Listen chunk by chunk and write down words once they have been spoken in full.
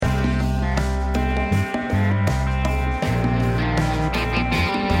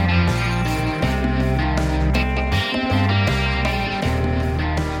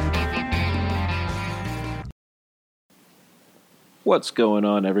What's going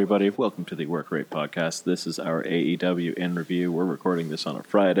on, everybody? Welcome to the Work Rate Podcast. This is our AEW in review. We're recording this on a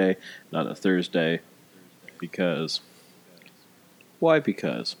Friday, not a Thursday. Because... Why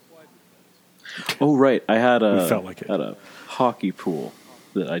because? Oh, right. I had a hockey pool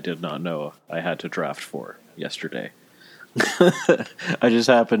that I did not know I had to draft for yesterday. I just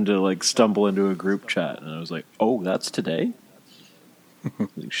happened to stumble into a group chat, and I was like, oh, that's today?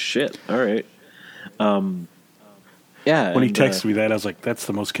 Like, shit. All right. Yeah. When he texted me that, I was like, that's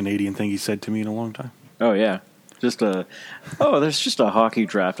the most Canadian thing he said to me in a long time. Oh, yeah. There's just a hockey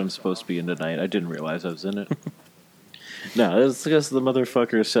draft I'm supposed to be in tonight. I didn't realize I was in it. No, it's because the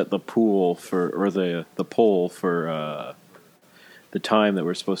motherfucker set the pool the poll for the time that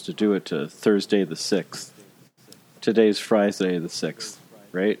we're supposed to do it to Thursday the 6th. Today's Friday the 6th,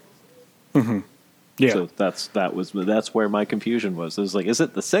 right? Mm-hmm. Yeah. So that's where my confusion was. It was like, is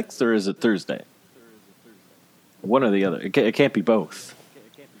it the 6th or is it Thursday? One or the other. It can't be both.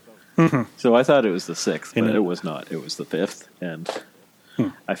 Mm-hmm. So I thought it was the 6th, but it was not. It was the 5th, and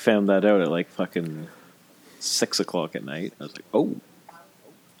I found that out at fucking 6 o'clock at night. I was like, oh,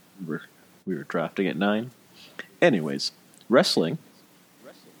 we were drafting at 9. Anyways, wrestling.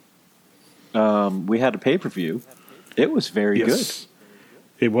 We had a pay-per-view. It was very good.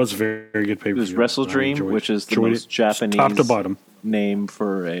 It was a very, very good pay-per-view. It was Wrestle Dream, which is the most Japanese top to bottom name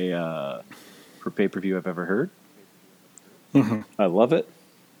for a pay-per-view I've ever heard. Mm-hmm. I love it.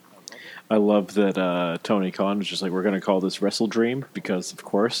 I love that Tony Khan was just like, we're going to call this Wrestle Dream because, of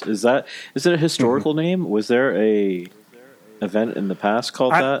course, is it a historical name? Was there a event in the past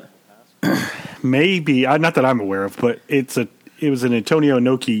called that? Maybe, not that I'm aware of, but it was an Antonio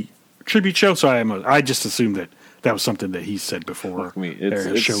Inoki tribute show, so I just assumed that was something that he said before. Fuck me.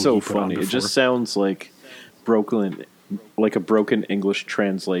 It's so funny. It just sounds like a broken English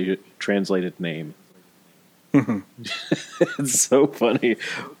translated name. It's so funny.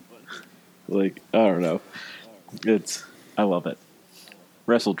 I don't know. I love it.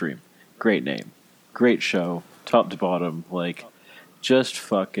 Wrestle Dream. Great name. Great show. Top to bottom. Just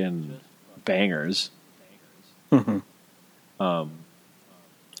fucking bangers. Mm-hmm.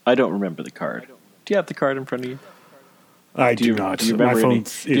 I don't remember the card. Do you have the card in front of you? I do not. Do you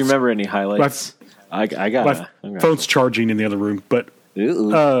remember any highlights? I got my phone's charging in the other room, but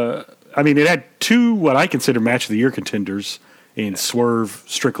it had two what I consider match of the year contenders in Swerve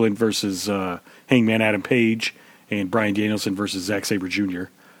Strickland versus Hangman Adam Page and Bryan Danielson versus Zack Sabre Jr.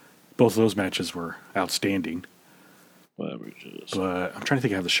 Both of those matches were outstanding. Whatever it is. But I'm trying to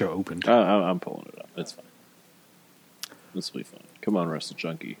think of how the show opened. I'm pulling it up. It's fine. This will be fun. Come on, Wrestle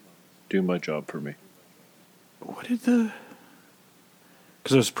Junkie. Do my job for me. What did because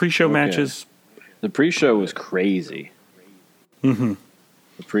those pre-show matches. The pre-show was crazy. Mm-hmm.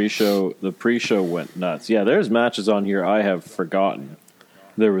 The pre-show went nuts. Yeah, there's matches on here I have forgotten.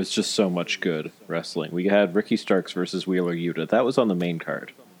 There was just so much good wrestling. We had Ricky Starks versus Wheeler Yuta. That was on the main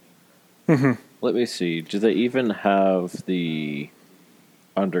card. Mm-hmm. Let me see. Do they even have the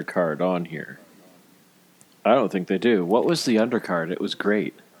undercard on here? I don't think they do. What was the undercard? It was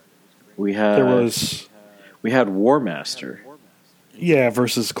great. We had War Master. Yeah,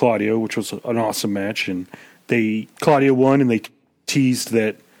 versus Claudio, which was an awesome match, and Claudio won, and they teased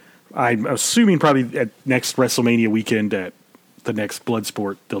that I'm assuming probably at next WrestleMania weekend at the next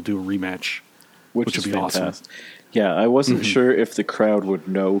Bloodsport they'll do a rematch, which would be fantastic. Awesome. Yeah, I wasn't sure if the crowd would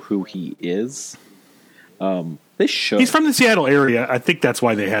know who he is. They should. He's from the Seattle area. I think that's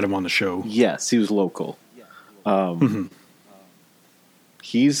why they had him on the show. Yes, he was local.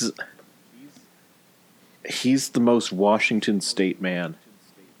 He's the most Washington State man.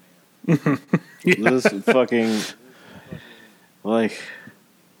 Yeah. This fucking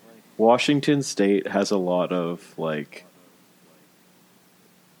Washington State has a lot of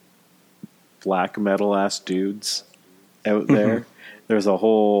black metal ass dudes out there. There's a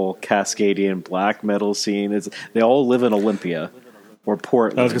whole Cascadian black metal scene. They all live in Olympia or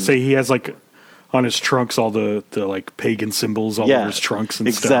Portland. I was gonna say he has on his trunks all the pagan symbols all over his trunks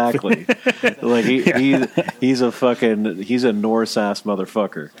and stuff. Exactly. He's a Norse ass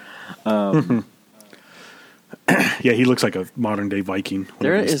motherfucker. Yeah, he looks like a modern day Viking.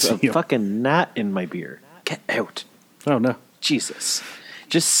 There is a fucking gnat in my beer. Get out. Oh no. Jesus.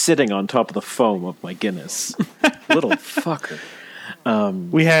 Just sitting on top of the foam of my Guinness. Little fucker.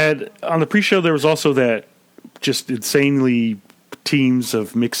 We had on the pre-show there was also that just insanely teams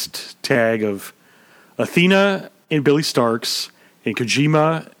of mixed tag of Athena and Billy Starks and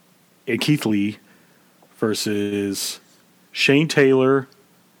Kojima and Keith Lee versus Shane Taylor.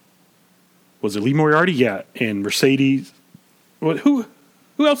 Was it Lee Moriarty? Yeah, and Mercedes. Who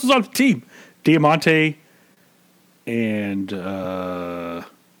else was on the team? Diamante and oh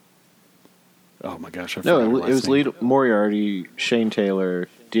my gosh, I forgot No, her it last was name. Lee Moriarty, Shane Taylor,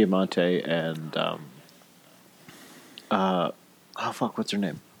 Diamante, and what's her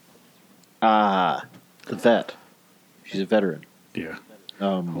name? The vet. She's a veteran. Yeah.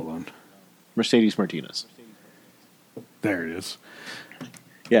 Hold on. Mercedes Martinez. There it is.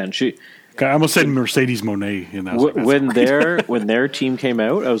 Yeah, and she. I almost said Mercedes Monet, and I was like, when their team came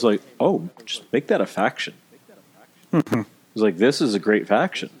out, I was like, oh, just make that a faction. I was like, this is a great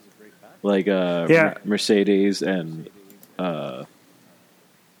faction. Like Mercedes and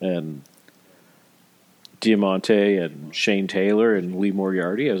Diamante and Shane Taylor and Lee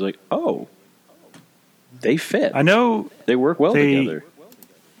Moriarty. I was like, oh, they fit. I know they work well together.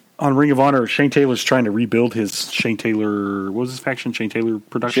 On Ring of Honor, Shane Taylor's trying to rebuild his Shane Taylor. What was his faction? Shane Taylor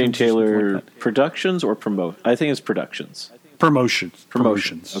Productions. Shane Taylor Productions or Promote? I think it's Productions. Promotions.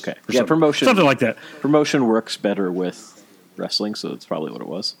 Okay, yeah, promotion. Something like that. Promotion works better with wrestling, so that's probably what it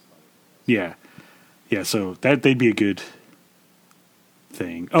was. Yeah. So they'd be a good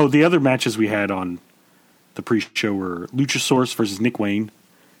thing. Oh, the other matches we had on the pre-show were Luchasaurus versus Nick Wayne,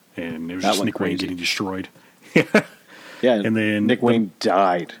 and it was just Nick Wayne getting destroyed. Yeah, and then Nick Wayne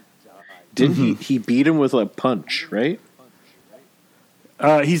died. Didn't he beat him with a punch, right?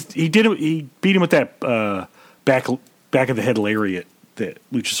 He beat him with that back of the head lariat that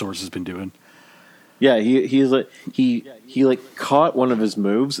Luchasaurus has been doing. Yeah, he caught one of his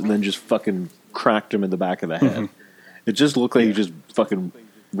moves and then just fucking cracked him in the back of the head. It just looked like he just fucking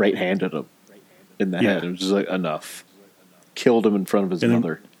right-handed him in the head. It was just like enough. Killed him in front of his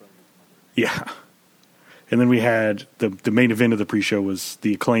mother. Yeah. And then we had the main event of the pre-show was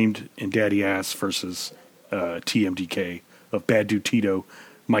the Acclaimed and Daddy Ass versus TMDK of Bad Dude Tito,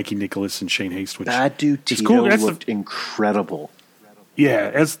 Mikey Nicholas, and Shane Haste. Which Bad Dude Tito cool. looked incredible.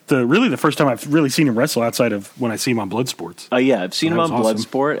 Yeah, that's really the first time I've really seen him wrestle outside of when I see him on Bloodsport. Yeah, I've seen him on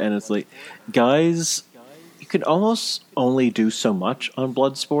Bloodsport, and it's like, guys, you can almost only do so much on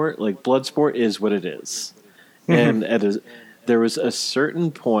Bloodsport. Like, Bloodsport is what it is. And there was a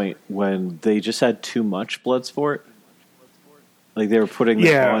certain point when they just had too much Bloodsport. Like, they were putting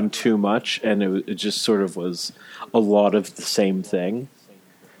them on too much, and it just sort of was a lot of the same thing.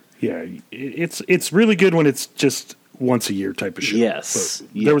 Yeah, it's really good when it's just once a year type of show. Yes.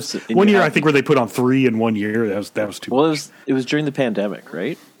 There was one year, I think, where they put on 3 in 1 year. That was too much. Well, it was during the pandemic,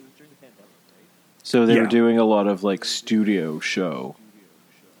 right? So they were doing a lot of, like, studio show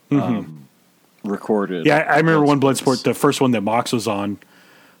recorded. Yeah, I remember one Bloodsport, the first one that Mox was on,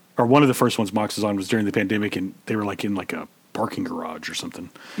 or one of the first ones Mox was on was during the pandemic, and they were like in like a parking garage or something.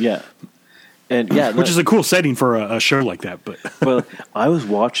 Yeah. And which is a cool setting for a show like that. But well, I was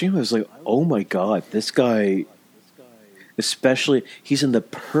watching, I was like, oh my God, this guy, especially, he's in the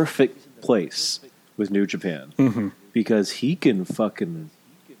perfect place with New Japan because he can fucking,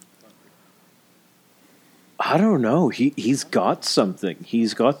 I don't know. He's got something.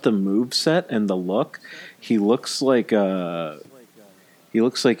 He's got the moveset and the look. He looks like 80s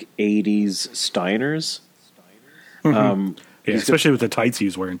Steiners. Yeah, especially with the tights he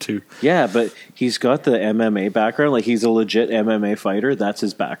was wearing too. Yeah, but he's got the MMA background. Like, he's a legit MMA fighter. That's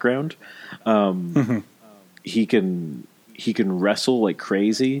his background. He can wrestle like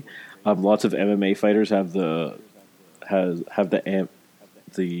crazy. Lots of MMA fighters have the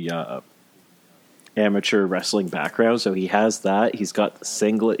amateur wrestling background, so he has that. He's got the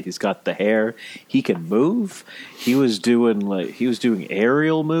singlet, he's got the hair, he can move. He was doing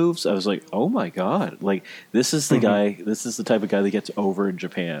aerial moves. I was like, oh my God, like, this is the guy, this is the type of guy that gets over in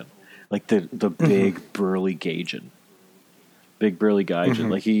Japan. Like the big burly Gaijin. Like,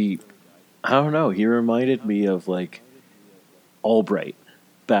 I don't know, he reminded me of like Albright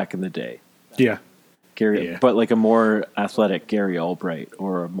back in the day. Yeah. Gary, but like a more athletic Gary Albright,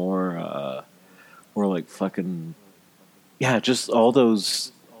 or a more or like fucking, just all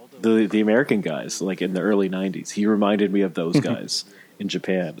those, the American guys, like in the early 90s. He reminded me of those guys in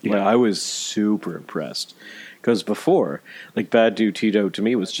Japan. Yeah. Like, I was super impressed. Because before, like, Bad Dude Tito to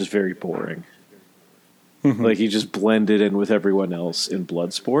me was just very boring. Like, he just blended in with everyone else in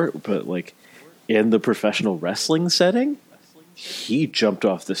Bloodsport, but like in the professional wrestling setting, he jumped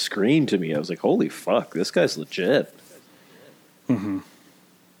off the screen to me. I was like, holy fuck, this guy's legit.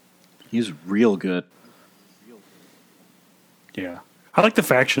 He's real good. Yeah. I like the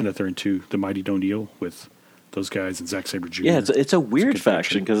faction that they're into, the Mighty Don't Kneel, with those guys and Zack Sabre Jr. Yeah, it's a weird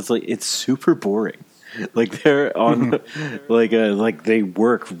faction because it's like, it's super boring. Like, they're on like they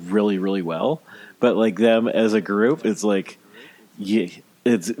work really, really well, but like them as a group, it's like,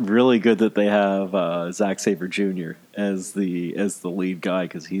 it's really good that they have Zack Sabre Jr. as the lead guy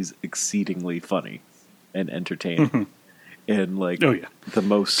because he's exceedingly funny. and entertaining in like Oh yeah, the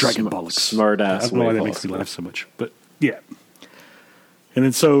most Dragon Bollocks. smart ass I don't know way why that possible. makes me laugh so much, but yeah. And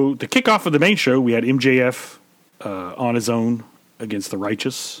then so the kickoff of the main show, we had MJF on his own against the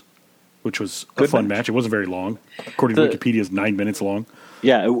Righteous, which was a fun match. It wasn't very long. According to Wikipedia, it's 9 minutes long.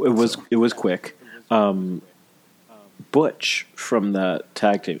 Yeah, it was quick. Butch from that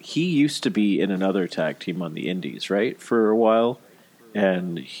tag team, he used to be in another tag team on the Indies, right, for a while,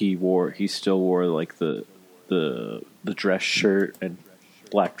 and he still wore like the dress shirt and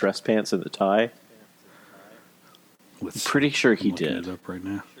black dress pants and the tie. I'm pretty sure he did. It up right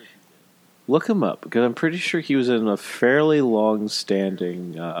now. Look him up, because I'm pretty sure he was in a fairly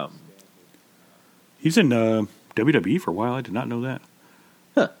long-standing... He's in WWE for a while. I did not know that.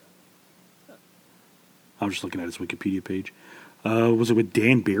 Huh. I was just looking at his Wikipedia page. Was it with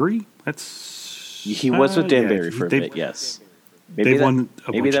Dan Barry? He was with Dan Barry for a bit, yes. Maybe they won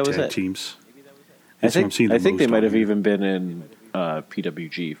a bunch of tag teams. I think they might have even been in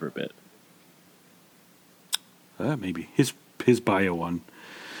PWG for a bit. Maybe. His bio on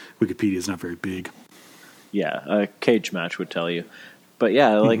Wikipedia is not very big. Yeah, a cage match would tell you. But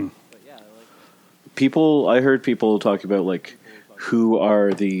yeah, like I heard people talk about like who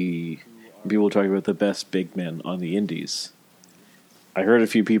are the people talking about the best big men on the indies. I heard a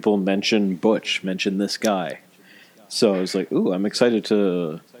few people mention this guy. So I was like, ooh, I'm excited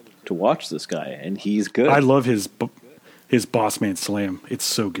to watch this guy, and he's good. I love his Boss Man Slam. It's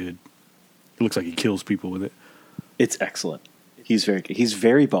so good. It looks like he kills people with it. It's excellent. He's very good. He's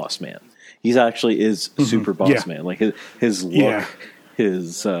very Boss Man. He's actually is super Boss Man. Like his look,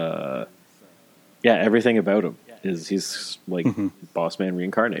 his everything about him he's like Boss Man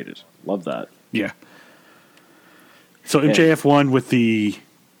reincarnated. Love that. Yeah. So MJF won with the.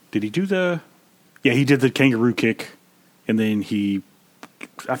 Did he do the? Yeah, he did the kangaroo kick, and then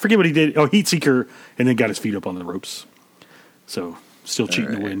I forget what he did. Oh, heat seeker, and then got his feet up on the ropes. So still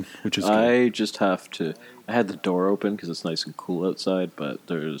cheating to win, which is good. I just have to. I had the door open because it's nice and cool outside, but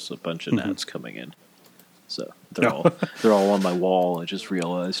there's a bunch of gnats coming in, so they're all on my wall. I just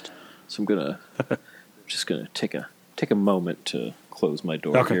realized, so I'm just gonna take a moment to close my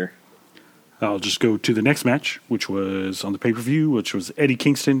door here. I'll just go to the next match, which was on the pay-per-view, which was Eddie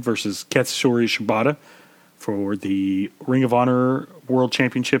Kingston versus Katsuyori Shibata for the Ring of Honor World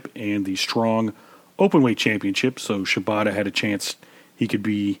Championship and the Strong Openweight Championship. So Shibata had a chance.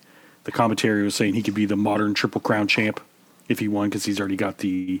 The commentary was saying he could be the modern Triple Crown champ if he won, because he's already got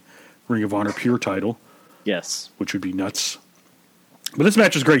the Ring of Honor Pure title. Yes. Which would be nuts. But this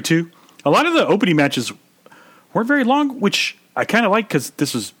match was great, too. A lot of the opening matches weren't very long, which I kind of like, because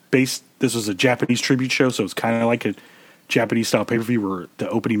this was a Japanese tribute show, so it's kind of like a Japanese style pay-per-view where the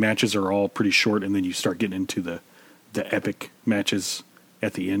opening matches are all pretty short, and then you start getting into the epic matches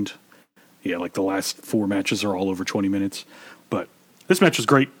at the end. Yeah, like the last 4 matches are all over 20 minutes. But this match was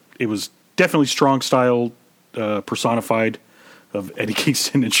great. It was definitely strong style personified of Eddie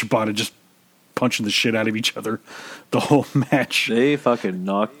Kingston and Shibata just punching the shit out of each other the whole match. They fucking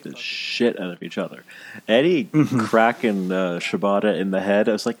knocked the shit out of each other. Eddie cracking Shibata in the head.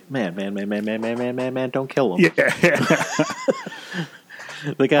 I was like, man, don't kill him. Yeah.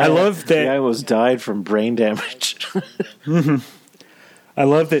 I love that. The guy almost died from brain damage. I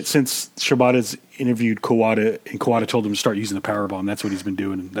love that since Shibata's interviewed Kawada, and Kawada told him to start using the powerbomb, that's what he's been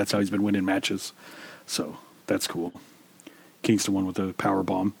doing, and that's how he's been winning matches. So that's cool. Kingston won with a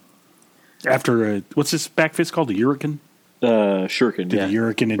powerbomb. After what's this back fist called? The Hurricane? Shuriken, did the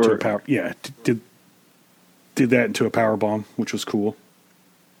Hurricane into a power... Yeah, did that into a power bomb, which was cool.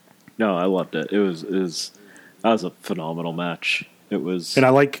 No, I loved it. That was a phenomenal match. It was... And I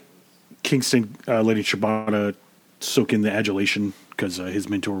like Kingston letting Shibata soak in the adulation, because his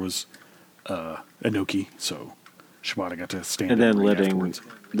mentor was Inoki, so Shibata got to stand and then letting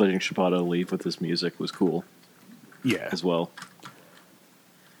Shibata leave with his music was cool. Yeah. As well.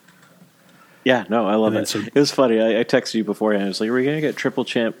 Yeah, no, I love it. It was funny. I texted you beforehand. I was like, are we going to get Triple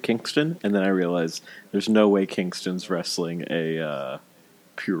Champ Kingston? And then I realized there's no way Kingston's wrestling a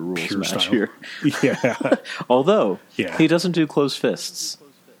Pure Rules match style here. Yeah. Although, he doesn't do closed fists.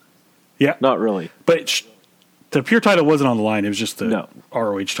 Yeah. Not really. But the Pure title wasn't on the line. It was just the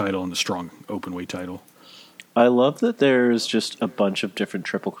ROH title and the Strong Openweight title. I love that there's just a bunch of different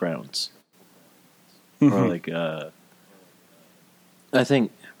Triple Crowns. Or like, I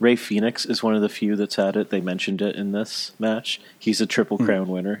think Rey Fenix is one of the few that's had it. They mentioned it in this match. He's a Triple Crown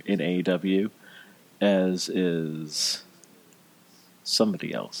winner in AEW, as is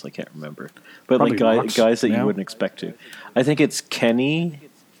somebody else. I can't remember. But probably like guys that you wouldn't expect to. I think it's Kenny.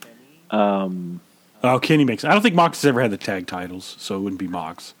 Kenny makes. I don't think Mox has ever had the tag titles, so it wouldn't be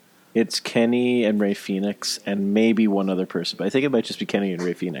Mox. It's Kenny and Ray Phoenix and maybe one other person, but I think it might just be Kenny and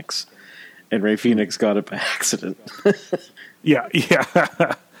Ray Phoenix. And Ray Phoenix got it by accident. Yeah.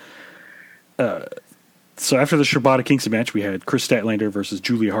 So after the Shibata Kingston match, we had Chris Statlander versus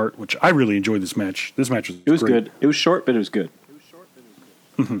Julia Hart, which I really enjoyed this match. This match was great. Good. It was short, but it was good.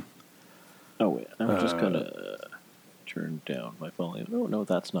 Oh, wait. I'm just going to turn down my volume. Oh, no,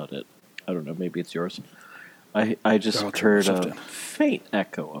 that's not it. I don't know. Maybe it's yours. I just heard a faint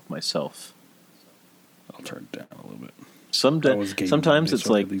echo of myself. I'll turn it down a little bit. Sometimes it's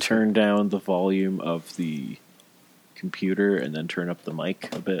like turn down the volume of the computer and then turn up the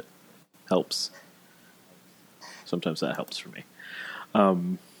mic a bit. Helps. Sometimes that helps for me.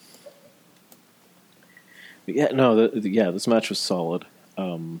 This match was solid.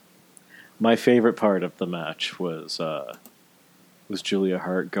 My favorite part of the match was Julia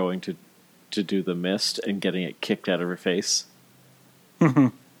Hart going to do the mist and getting it kicked out of her face.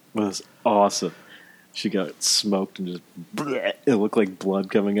 It was awesome. She got smoked and just bleh, it looked like blood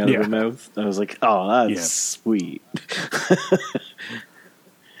coming out of her mouth. I was like, oh, that's sweet.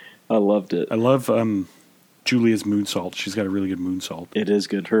 I loved it. I love Julia's moonsault. She's got a really good moonsault. It is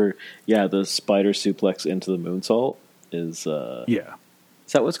good. The spider suplex into the moonsault is...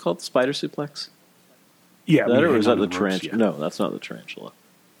 Is that what's called, the spider suplex? Yeah. Or is that the tarantula? No, that's not the tarantula.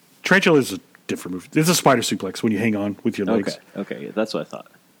 Tarantula is a different move. It's a spider suplex when you hang on with your legs. Okay, that's what I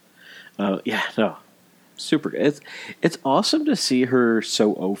thought. Super good. It's awesome to see her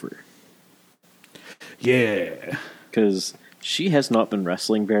so over. Yeah. Because she has not been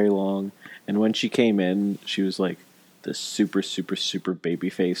wrestling very long, and when she came in, she was like this super, super, super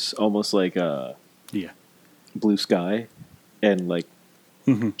baby face, almost like Blue Sky, and like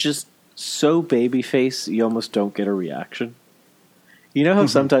just so baby face, you almost don't get a reaction. You know how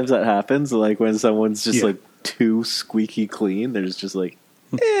sometimes that happens, like when someone's just like too squeaky clean, there's just like,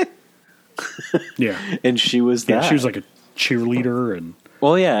 eh. Yeah. And she was that. Yeah, she was like a cheerleader. And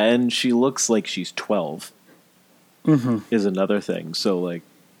she looks like she's 12 is another thing. So, like,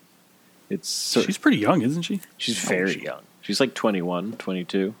 she's pretty young, isn't she? She's very young. She's like 21,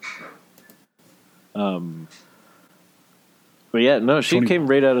 22. But yeah, no, she came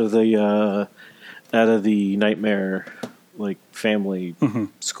right out of the Nightmare like family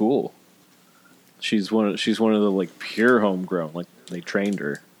school. She's one of the like pure homegrown. Like they trained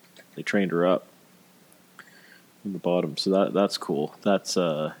her up in the bottom. So that's cool. That's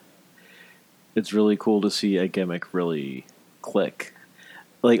it's really cool to see a gimmick really click.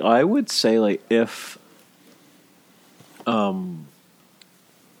 Like I would say, like if Malachi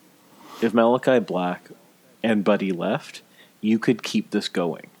Black and Buddy left, you could keep this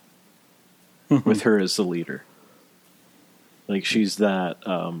going with her as the leader. Like she's that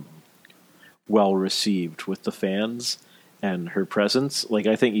well received with the fans and her presence. Like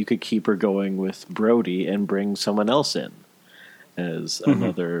I think you could keep her going with Brody and bring someone else in as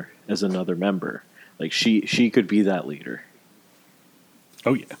another member. Like she could be that leader.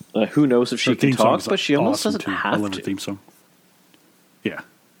 Oh yeah. Who knows if she can talk, but she almost doesn't have to. I love her theme song. Yeah.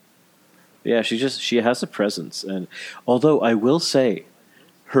 Yeah, she has a presence, and although I will say,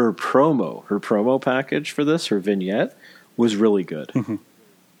 her promo package for this, her vignette, was really good,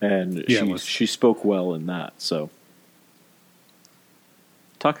 and she spoke well in that. So,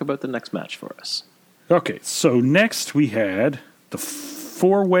 talk about the next match for us. Okay, so next we had the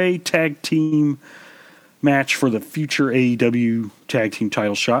 4-way tag team match for the future AEW tag team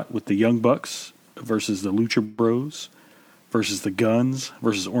title shot with the Young Bucks versus the Lucha Bros versus the Guns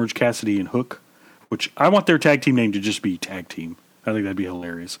versus Orange Cassidy and Hook, which I want their tag team name to just be Tag Team. I think that'd be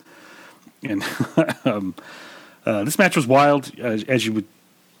hilarious. And this match was wild, as you would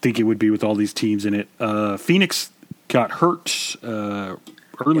think it would be with all these teams in it. Phoenix got hurt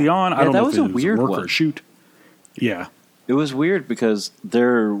early on. I don't know if it was a work or a shoot. Yeah. It was weird because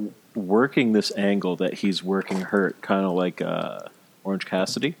they're working this angle that he's working hurt, kind of like Orange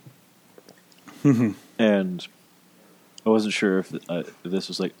Cassidy. And I wasn't sure if this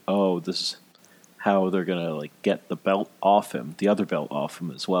was like, oh, this is how they're going to like get the belt off him, the other belt off him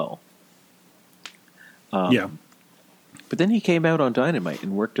as well. Yeah. But then he came out on Dynamite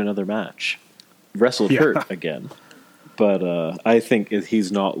and worked another match. Wrestled hurt again. But I think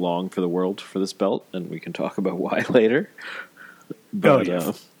he's not long for the world for this belt, and we can talk about why later. But,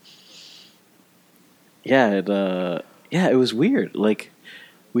 it was weird. Like,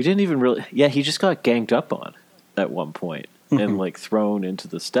 we didn't even really... Yeah, he just got ganged up on at one point and, like, thrown into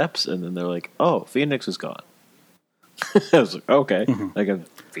the steps, and then they're like, oh, Phoenix is gone. I was like, okay. Like,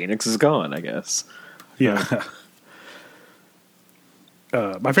 Phoenix is gone, I guess. Yeah.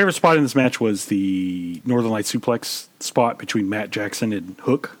 My favorite spot in this match was the Northern Light suplex spot between Matt Jackson and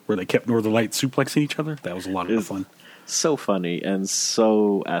Hook, where they kept Northern Light suplexing each other. That was a lot of fun. So funny and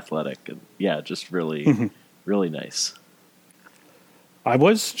so athletic, and just really, really nice. I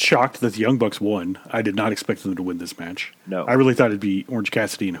was shocked that the Young Bucks won. I did not expect them to win this match. No, I really thought it'd be Orange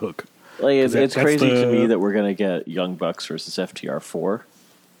Cassidy and Hook. Like it's crazy to me that we're gonna get Young Bucks versus FTR4.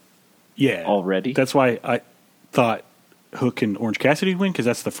 Yeah, already. That's why I thought Hook and Orange Cassidy win, because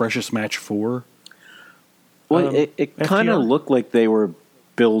that's the freshest match for. Well, it kind of looked like they were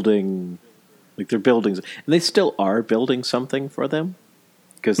building, like they're building, and they still are building something for them,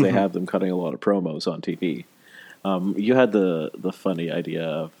 because they have them cutting a lot of promos on TV. You had the funny idea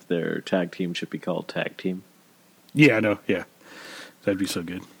of their tag team should be called Tag Team. Yeah, I know. Yeah, that'd be so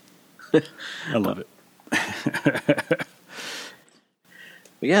good. I love it.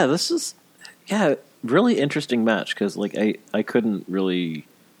 Yeah, this is really interesting match, because like I couldn't really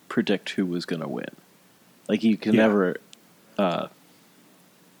predict who was going to win. Like you can never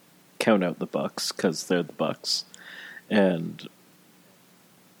count out the Bucks because they're the Bucks, but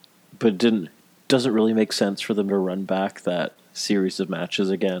it doesn't really make sense for them to run back that series of matches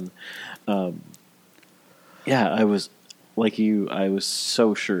again. I was like you. I was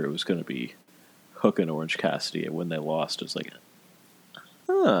so sure it was going to be Hook and Orange Cassidy, and when they lost, it was like,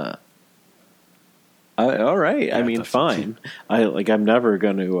 all right. Yeah, I mean, fine. I'm never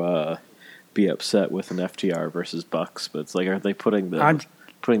going to be upset with an FTR versus Bucks, but it's like, are they putting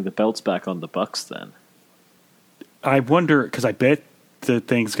the belts back on the Bucks then? I wonder, because I bet the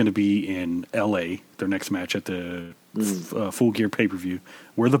thing's going to be in LA, their next match at the Full Gear pay-per-view,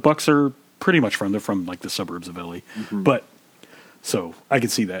 where the Bucks are pretty much from. They're from like the suburbs of LA, but so I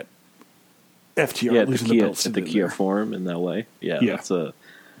could see that FTR losing the belts at the Kia Forum in LA. Yeah. It's a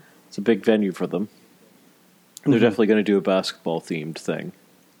big venue for them. They're definitely going to do a basketball themed thing.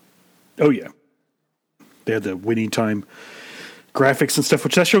 Oh yeah, they had the winning time graphics and stuff,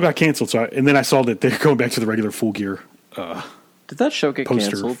 which that show got canceled. And then I saw that they're going back to the regular Full Gear. Did that show get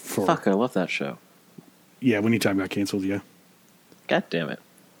canceled? Fuck, I love that show. Yeah, winning time got canceled. Yeah. God damn it!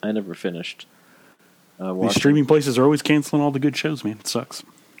 I never finished. These streaming places are always canceling all the good shows, man. It sucks.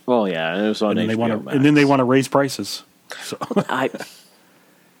 Well, yeah, and it was on HBO Max. And then they want to raise prices. So.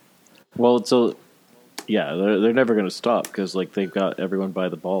 They're never going to stop, because like they've got everyone by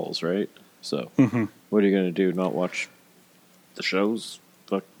the balls, right? So what are you going to do? Not watch the shows?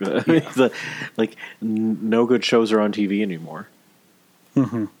 Fuck. No good shows are on TV anymore.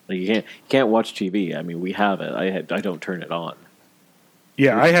 Like you can't watch TV. I mean, we have it. I don't turn it on.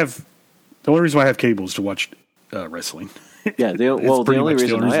 Yeah, I have. The only reason why I have cable is to watch wrestling. Yeah, the only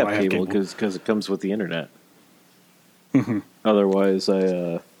reason I have cable because it comes with the internet. Otherwise,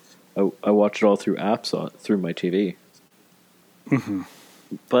 I watch it all through apps through my TV.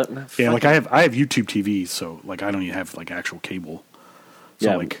 But like I have YouTube TV, so like I don't even have like actual cable.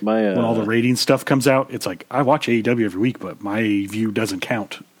 So like when all the rating stuff comes out, it's like I watch AEW every week, but my view doesn't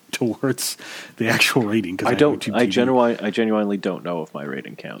count towards the actual rating. I genuinely don't know if my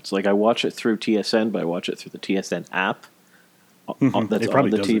rating counts. Like I watch it through TSN, but I watch it through the TSN app. That's on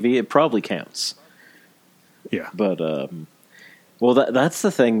the TV. It probably counts. Yeah, but that's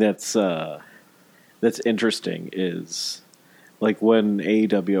the thing that's interesting is like when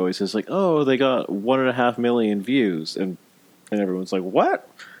AEW always says like, oh, they got 1.5 million views, and everyone's like, what?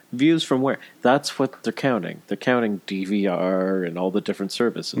 Views from where? That's what they're counting. They're counting DVR and all the different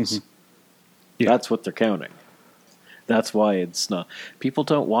services. Yeah. That's what they're counting. That's why it's not. People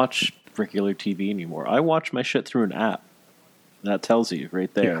don't watch regular TV anymore. I watch my shit through an app. That tells you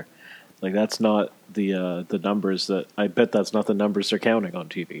right there. Yeah. Like that's not the numbers that I bet that's not the numbers they're counting on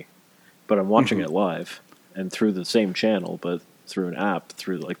TV. But I'm watching it live and through the same channel, but through an app,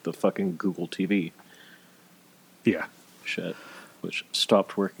 through like the fucking Google TV. Yeah. Shit. Which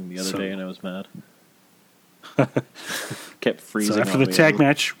stopped working the other day and I was mad. Kept freezing. So after the tag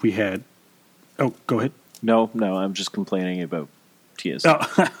match we had go ahead. No, I'm just complaining about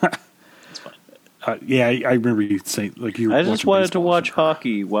TSN. It's fine. I remember you saying like you. I just wanted to watch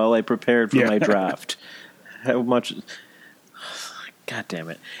hockey while I prepared for my draft. How much? God damn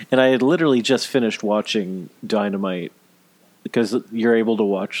it! And I had literally just finished watching Dynamite because you're able to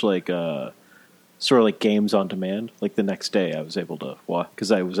watch like sort of like games on demand. Like the next day, I was able to watch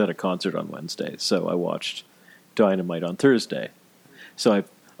because I was at a concert on Wednesday, so I watched Dynamite on Thursday. So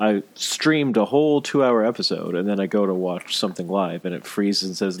I streamed a whole 2-hour episode, and then I go to watch something live, and it freezes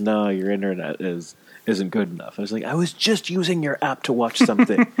and says, "No, your internet isn't good enough." I was like, "I was just using your app to watch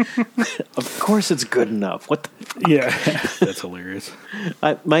something. Of course, it's good enough. What the fuck?" Yeah, that's hilarious.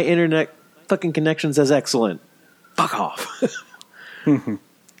 My internet fucking connection says excellent. Fuck off.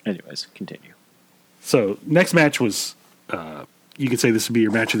 Anyways, continue. So next match was, you could say this would be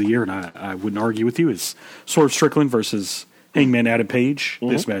your match of the year, and I wouldn't argue with you, is Swerve Strickland versus Hangman Adam Page.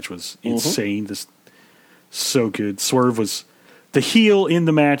 This match was insane. This so good. Swerve was the heel in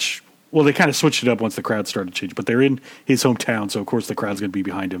the match. Well, they kind of switched it up once the crowd started changing, but they're in his hometown, so of course the crowd's going to be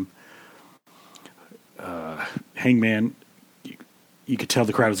behind him. Hangman, you could tell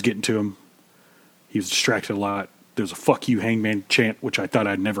the crowd was getting to him. He was distracted a lot. There's a "fuck you, Hangman" chant, which I thought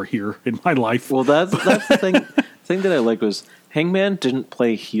I'd never hear in my life. Well, that's the thing that I liked was Hangman didn't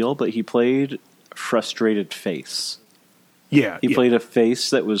play heel, but he played frustrated face. Yeah, he played a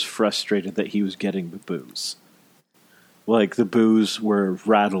face that was frustrated that he was getting the boos. Like the boos were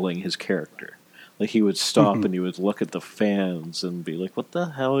rattling his character. Like he would stop and he would look at the fans and be like, "What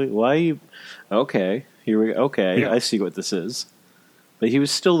the hell? Why are you?" Okay, here we go. Okay, I see what this is. But he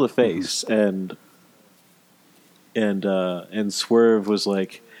was still the face, and Swerve was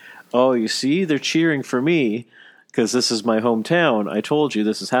like, "Oh, you see, they're cheering for me because this is my hometown. I told you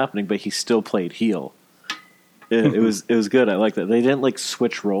this is happening." But he still played heel. It was good. I like that. They didn't like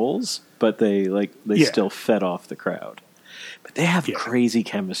switch roles, but they still fed off the crowd. But they have crazy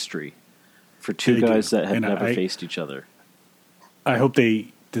chemistry for two guys that had never faced each other. I hope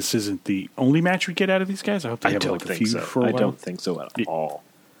this isn't the only match we get out of these guys. I hope they have like a feud for a while. I don't think so at all.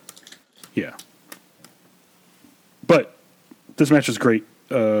 Yeah. But this match was great.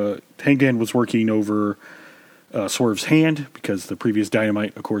 Hangman was working over Swerve's hand because the previous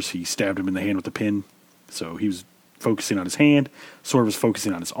Dynamite, of course, he stabbed him in the hand with a pin. So he was focusing on his hand. Swerve was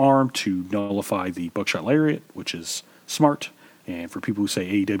focusing on his arm to nullify the buckshot lariat, which is smart. And for people who say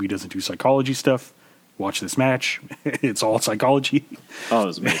AEW doesn't do psychology stuff, watch this match. It's all psychology. Oh, it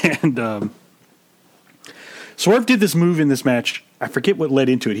was amazing. And Swerve did this move in this match. I forget what led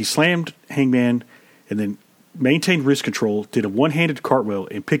into it. He slammed Hangman and then maintained wrist control, did a one-handed cartwheel,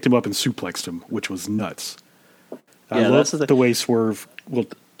 and picked him up and suplexed him, which was nuts. I love the way Swerve will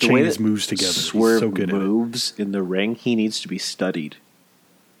chain his moves together. Swerve He's so good moves in the ring. He needs to be studied.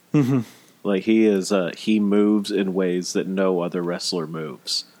 Mm-hmm. Like he moves in ways that no other wrestler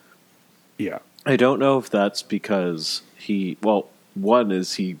moves. Yeah. I don't know if that's because one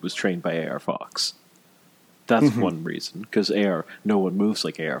is he was trained by A.R. Fox. That's one reason, because no one moves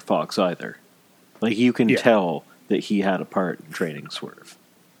like A.R. Fox either. Like you can tell that he had a part in training Swerve.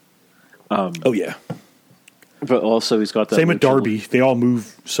 Oh yeah. But also he's got that. Same with Darby. They all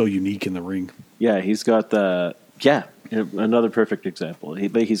move so unique in the ring. Yeah, he's got the another perfect example.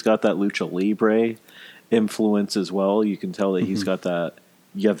 He's got that lucha libre influence as well. You can tell that he's got that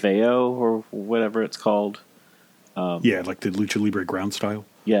llaveo or whatever it's called. Like the lucha libre ground style.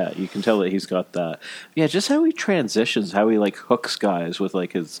 Yeah, you can tell that he's got that. Yeah, just how he transitions, how he like hooks guys with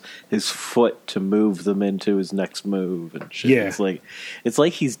like his foot to move them into his next move and shit. Yeah. It's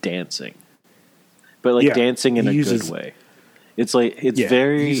like he's dancing. But like dancing in a good way. It's like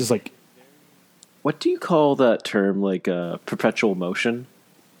very. He uses like. What do you call that term? Like perpetual motion.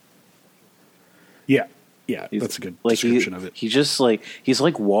 Yeah, that's a good description of it. He's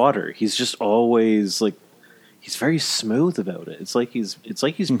like water. He's just always like. He's very smooth about it. It's like he's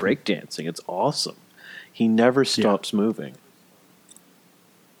breakdancing. It's awesome. He never stops moving.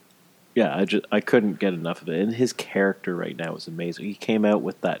 Yeah, I couldn't get enough of it. And his character right now is amazing. He came out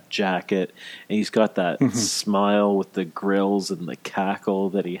with that jacket, and he's got that smile with the grills and the cackle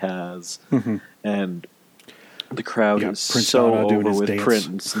that he has. And the crowd is Prince so Nana over with dance.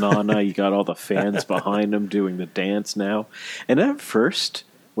 Prince Nana. You got all the fans behind him doing the dance now. And at first,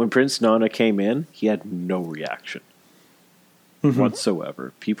 when Prince Nana came in, he had no reaction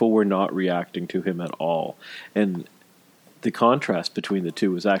whatsoever. People were not reacting to him at all. And the contrast between the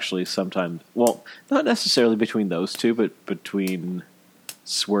two was actually sometimes, well, not necessarily between those two, but between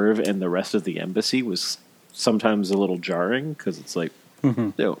Swerve and the rest of the embassy was sometimes a little jarring because it's like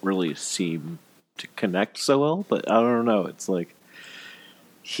they don't really seem to connect so well. But I don't know. It's like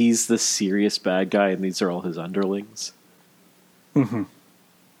he's the serious bad guy and these are all his underlings.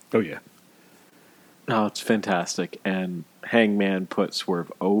 Oh, yeah. Oh, it's fantastic. And Hangman put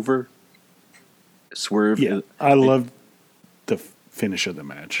Swerve over. Swerve. I love the finish of the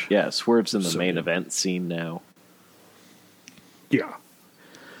match. Yeah, Swerve's in the main event scene now. Yeah.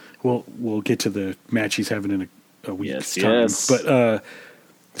 We'll get to the match he's having in a week's time. Yes. But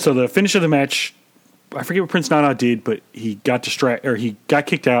so the finish of the match, I forget what Prince Nana did, but he got he got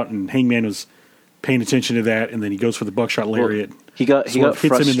kicked out, and Hangman was paying attention to that, and then he goes for the buckshot lariat. Well, he got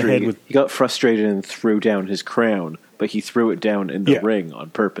frustrated. Him in the head he got frustrated and threw down his crown, but he threw it down in the ring on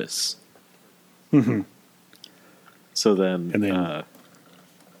purpose. So then,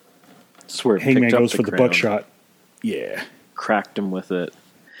 Swerve Hangman picked up goes the for crown, the buckshot. Yeah. cracked him with it.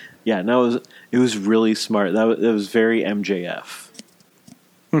 Yeah, no, it was really smart. It was very MJF.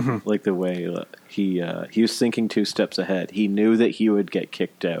 Mm-hmm. Like the way he was thinking 2 steps ahead. He knew that he would get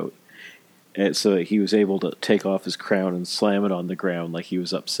kicked out, and so he was able to take off his crown and slam it on the ground like he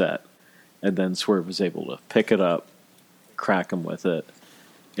was upset. And then Swerve was able to pick it up, crack him with it.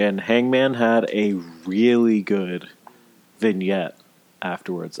 And Hangman had a really good vignette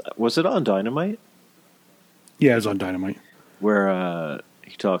afterwards. Was it on Dynamite? Yeah, it was on Dynamite. Where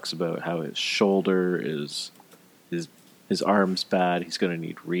he talks about how his shoulder is... His arm's bad. He's going to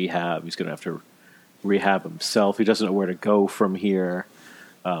need rehab. He's going to have to rehab himself. He doesn't know where to go from here.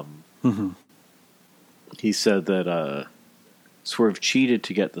 He said that Swerve cheated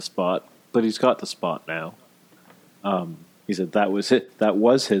to get the spot, but he's got the spot now. He said that was it. That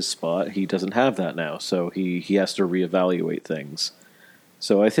was his spot. He doesn't have that now, so he has to reevaluate things.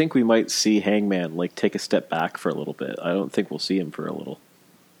 So I think we might see Hangman take a step back for a little bit. I don't think we'll see him for a little.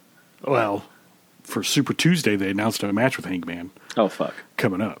 Well, for Super Tuesday, they announced a match with Hangman. Oh, fuck.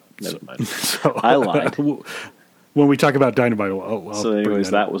 Coming up. Never mind. So, I lied. When we talk about Dynamite, so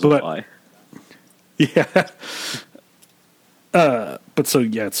anyways, that was a lie. Yeah. But so,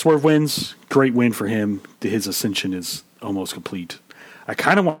 yeah, Swerve wins. Great win for him. His ascension is almost complete. I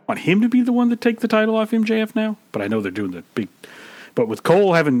kind of want him to be the one to take the title off MJF now, but I know they're doing the big... But with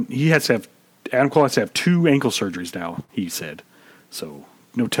Cole Adam Cole has to have 2 ankle surgeries now, he said. So...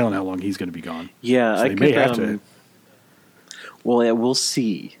 no telling how long he's going to be gone. Yeah, so may have to. Well, yeah, we'll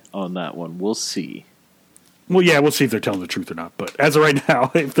see on that one. We'll see. Well, yeah, we'll see if they're telling the truth or not. But as of right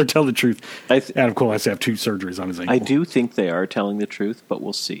now, if they're telling the truth, Adam Cole has to have 2 surgeries on his ankle. I do think they are telling the truth, but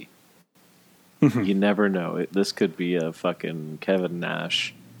we'll see. You never know. This could be a fucking Kevin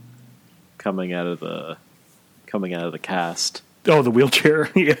Nash coming out of the cast. Oh, the wheelchair.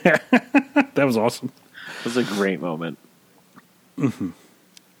 Yeah, that was awesome. It was a great moment.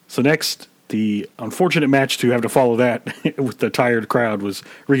 So next, the unfortunate match to have to follow that with the tired crowd was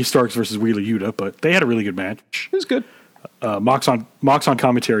Ricky Starks versus Wheeler Yuta, but they had a really good match. It was good. Mox on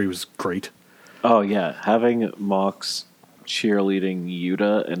commentary was great. Oh yeah, having Mox cheerleading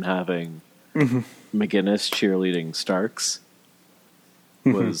Yuta and having McGuinness cheerleading Starks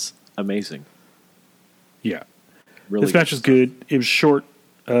was amazing. Yeah, really this match was good. It was short,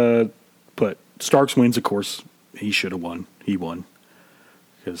 but Starks wins. Of course, he should have won. He won.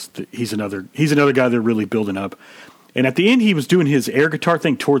 Because he's another guy they're really building up. And at the end, he was doing his air guitar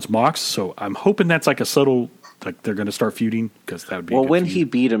thing towards Mox, so I'm hoping that's like a subtle, like they're going to start feuding, because that would be well, when feud. He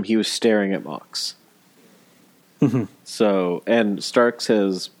beat him, he was staring at Mox. So, and Starks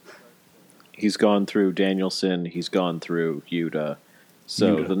he's gone through Danielson, he's gone through Yuta,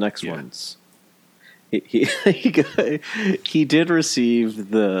 so the next one's... He did receive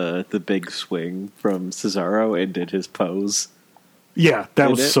the big swing from Cesaro and did his pose. Yeah, that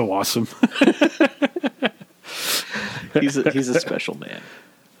was so awesome. He's a special man.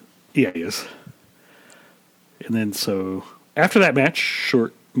 Yeah, he is. And then so after that match,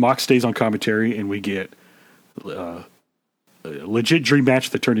 Mox stays on commentary, and we get a legit dream match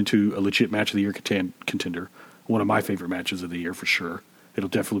that turned into a legit match of the year contender. One of my favorite matches of the year for sure. It'll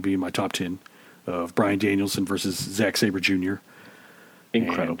definitely be in my top 10 of Bryan Danielson versus Zack Sabre Jr.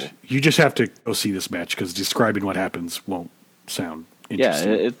 Incredible. And you just have to go see this match because describing what happens won't sound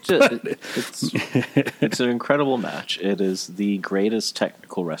interesting. Yeah, it's an incredible match. It is the greatest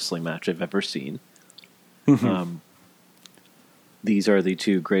technical wrestling match I've ever seen. These are the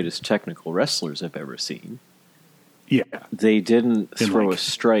 2 greatest technical wrestlers I've ever seen. Yeah. They didn't throw a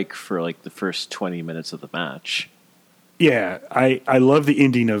strike for the first 20 minutes of the match. Yeah, I love the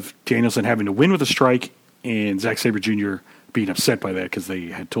ending of Danielson having to win with a strike and Zack Sabre Jr. being upset by that because they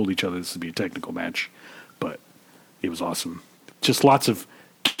had told each other this would be a technical match. But it was awesome. Just lots of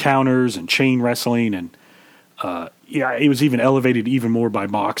counters and chain wrestling. And, it was even elevated even more by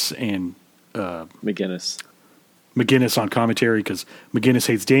Mox and McGuinness on commentary because McGuinness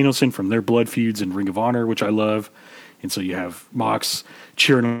hates Danielson from their blood feuds in Ring of Honor, which I love. And so you have Mox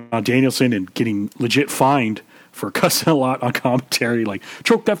cheering on Danielson and getting legit fined for cussing a lot on commentary, like,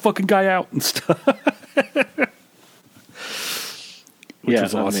 choke that fucking guy out and stuff. Which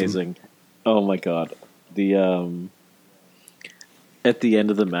was awesome. Amazing. Oh my god. The at the end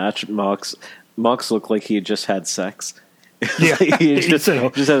of the match, Mox looked like he had just had sex. Yeah, he said,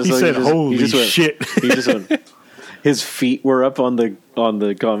 "Holy shit!" He just went. His feet were up on the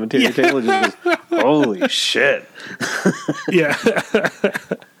commentary table. And just goes, holy shit! Yeah,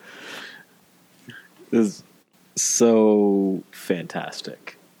 it was so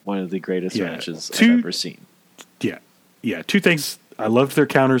fantastic. One of the greatest matches I've ever seen. Yeah. 2 things. I loved their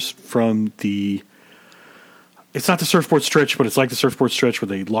counters from the It's not the surfboard stretch, but it's like the surfboard stretch where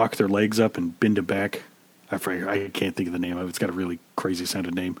they lock their legs up and bend them back. I can't think of the name of it. It's got a really crazy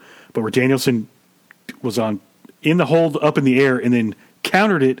sounding name. But where Danielson was in the hold up in the air and then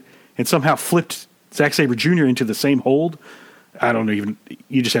countered it and somehow flipped Zack Sabre Jr. into the same hold. I don't know, even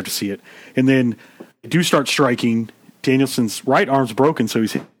you just have to see it. And then they do start striking. Danielson's right arm's broken, so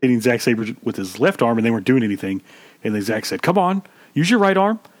he's hitting Zack Sabre with his left arm, and they weren't doing anything. And then Zack said, "Come on, use your right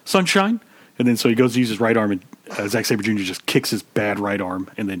arm, sunshine." And then so he goes to use his right arm, and Zack Sabre Jr. just kicks his bad right arm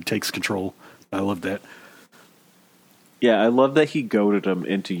and then takes control. I love that. Yeah, I love that he goaded him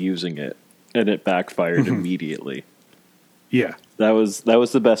into using it, and it backfired immediately. Yeah, that was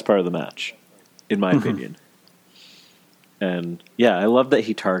the best part of the match, in my opinion. And yeah, I love that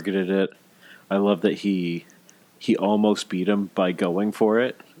he targeted it. I love that he almost beat him by going for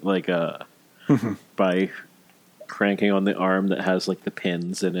it, like by cranking on the arm that has like the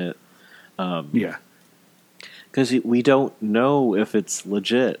pins in it. Yeah, because we don't know if it's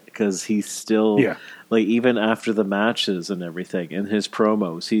legit. Because he's still like, even after the matches and everything in his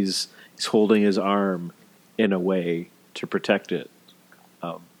promos, he's holding his arm in a way to protect it.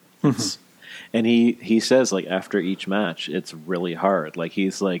 And he says, like, after each match, it's really hard. Like,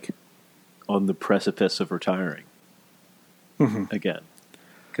 he's like on the precipice of retiring again,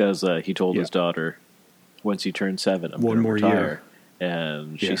 because he told his daughter, once you turn 7, I'm one more retire. Year,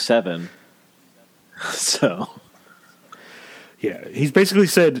 and she's 7. So, yeah, he's basically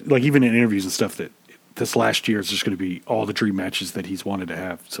said, like, even in interviews and stuff, that this last year is just going to be all the dream matches that he's wanted to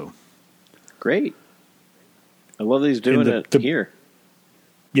have. So great. I love that he's doing it here.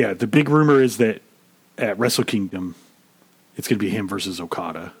 Yeah, the big rumor is that at Wrestle Kingdom, it's going to be him versus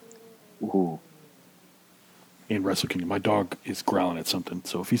Okada. Ooh. In Wrestle Kingdom. My dog is growling at something,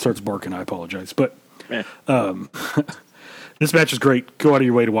 so if he starts barking, I apologize. But this match is great. Go out of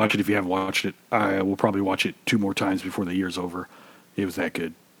your way to watch it if you haven't watched it. I will probably watch it 2 more times before the year's over. It was that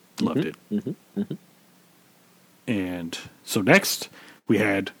good. Loved it. And so next, we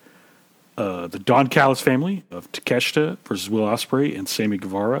had the Don Callis family of Takeshita versus Will Ospreay and Sammy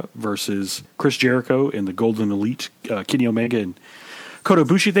Guevara versus Chris Jericho and the Golden Elite, Kenny Omega and Kota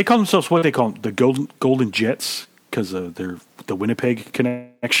Ibushi. They call themselves what they call them, the Golden Jets, because of the Winnipeg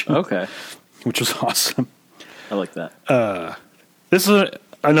connection. Okay. Which was awesome. I like that. This is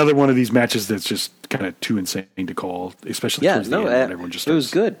another one of these matches that's just kind of too insane to call, especially towards the end when everyone just it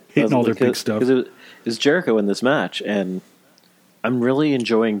was good. Hitting all their big stuff. Because it was Jericho in this match, and I'm really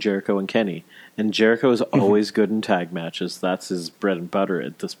enjoying Jericho and Kenny. And Jericho is always good in tag matches. That's his bread and butter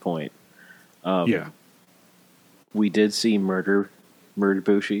at this point. We did see Murder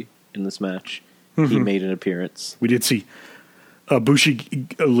Bushi in this match. He made an appearance. We did see Bushi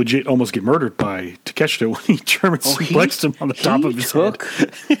legit almost get murdered by Takeshita when he German suplexed him on the top of his head.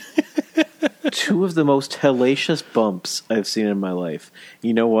 2 of the most hellacious bumps I've seen in my life.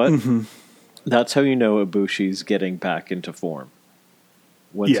 You know what? That's how you know Ibushi's getting back into form.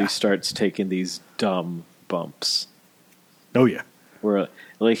 Once he starts taking these dumb bumps. Oh, yeah. Where,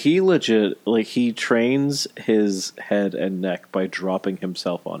 like, he trains his head and neck by dropping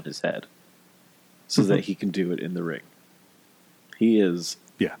himself on his head so that he can do it in the ring. He is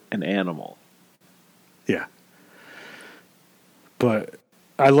an animal. Yeah. But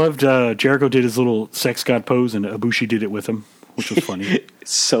I loved Jericho did his little sex god pose and Ibushi did it with him, which was funny.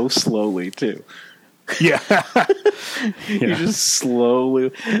 So slowly, too. Yeah. You just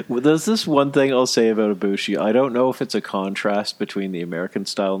slowly... There's this one thing I'll say about Ibushi. I don't know if it's a contrast between the American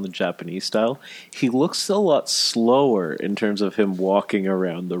style and the Japanese style. He looks a lot slower in terms of him walking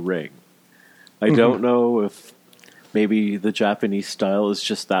around the ring. I don't know if maybe the Japanese style is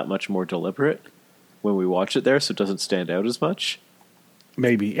just that much more deliberate when we watch it there, so it doesn't stand out as much.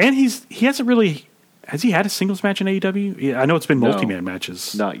 Maybe. And he hasn't really... Has he had a singles match in AEW? Yeah, I know it's been multi-man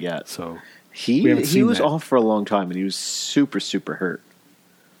matches. Not yet. So he was off for a long time, and he was super, super hurt.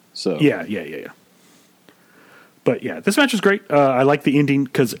 So Yeah. But yeah, this match was great. I like the ending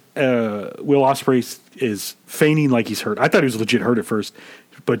because Will Ospreay is feigning like he's hurt. I thought he was legit hurt at first,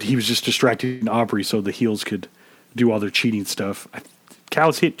 but he was just distracting Aubrey so the heels could do all their cheating stuff.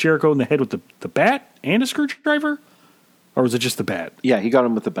 Callis hit Jericho in the head with the bat and a screwdriver? Or was it just the bat? Yeah, he got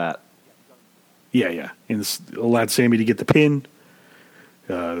him with the bat. Yeah. And this allowed Sammy to get the pin.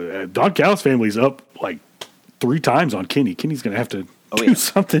 Don Callis family's up like 3 times on Kenny. Kenny's going to have to do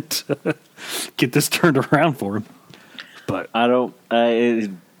something to get this turned around for him. But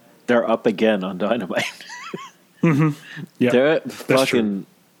they're up again on Dynamite. Yeah,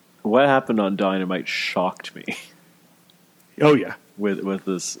 what happened on Dynamite shocked me. Oh yeah, with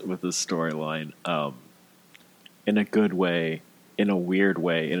this storyline, in a good way, in a weird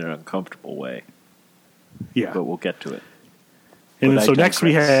way, in an uncomfortable way. Yeah. But we'll get to it. And then, so next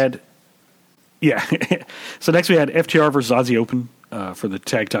we had FTR versus Aussie Open for the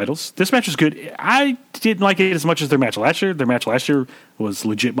tag titles. This match was good. I didn't like it as much as their match last year. Their match last year was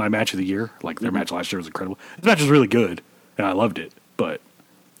legit my match of the year. Like, their match last year was incredible. This match was really good, and I loved it, but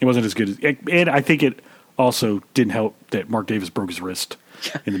it wasn't as good as... And I think it also didn't help that Mark Davis broke his wrist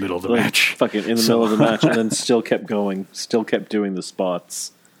in the middle of the match. Fucking in the middle of the match, and then still kept going, still kept doing the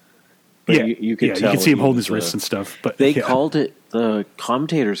spots. But you could tell, you could see him holding his wrists and stuff. But they called it. The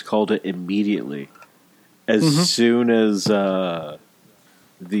commentators called it immediately, as soon as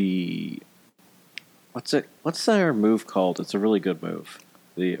what's their move called? It's a really good move.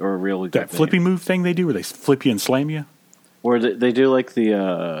 That flippy move thing they do, where they flip you and slam you, or they do like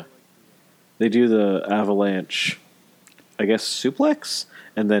the avalanche, I guess, suplex,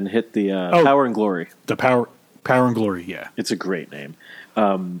 and then hit the Power and Glory. The Power and Glory, yeah. It's a great name.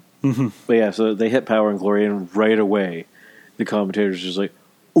 But yeah, so they hit Power and Glory, and right away, the commentators just like,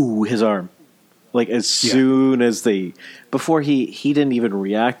 "Ooh, his arm!" Like as soon as before he didn't even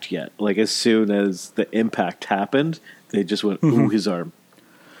react yet. Like as soon as the impact happened, they just went, "Ooh, his arm."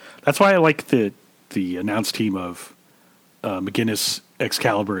 That's why I like the announce team of McGuinness,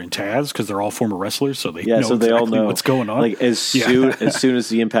 Excalibur, and Taz, because they're all former wrestlers, so they know they all know what's going on. Like as soon as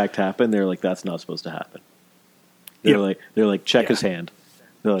the impact happened, they're like, "That's not supposed to happen." They're like, check his hand.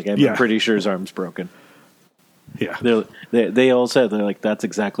 They're like, I'm pretty sure his arm's broken. Yeah. They all said, they're like, that's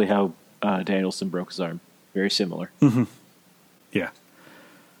exactly how Danielson broke his arm. Very similar. Mm-hmm. Yeah.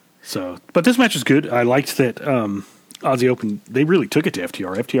 So, but this match is good. I liked that Aussie Open, they really took it to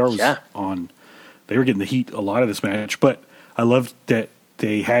FTR. FTR was on, they were getting the heat a lot of this match, but I loved that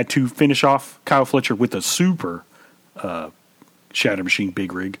they had to finish off Kyle Fletcher with a super Shatter Machine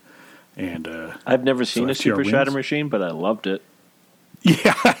big rig. And I've never seen a super Shatter Machine, but I loved it.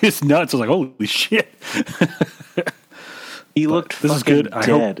 Yeah, it's nuts. I was like, holy shit. He looked this is good.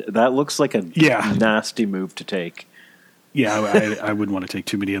 Dead. That looks like a nasty move to take. Yeah, I wouldn't want to take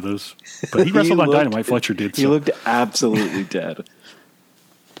too many of those. But he wrestled on Dynamite. Fletcher did. So. He looked absolutely dead.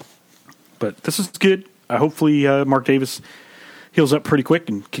 But this is good. Hopefully Mark Davis heals up pretty quick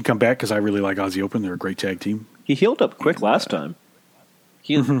and can come back, because I really like Aussie Open. They're a great tag team. He healed up quick last time.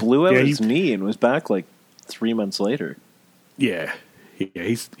 He blew out his knee and was back like 3 months later. Yeah. Yeah,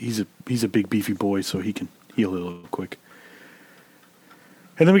 he's a big beefy boy, so he can heal a little quick.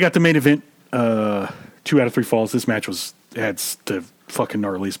 And then we got the main event, 2 out of 3 falls. This match had the fucking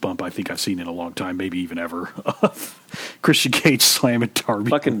gnarliest bump I think I've seen in a long time, maybe even ever. Christian Cage slamming Darby.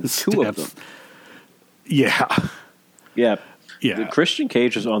 Fucking 2 of them. Yeah. Yeah. Yeah. Christian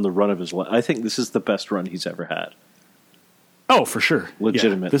Cage is on the run of his life. I think this is the best run he's ever had. Oh, for sure.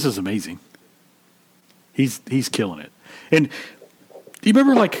 Legitimate. Yeah, this is amazing. He's killing it. And do you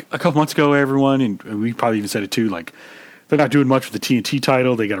remember, like, a couple months ago, everyone, and we probably even said it too, like, they're not doing much with the TNT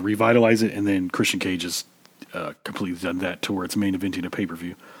title. They got to revitalize it, and then Christian Cage has completely done that to where it's main eventing a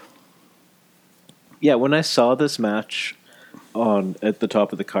pay-per-view. Yeah, when I saw this match at the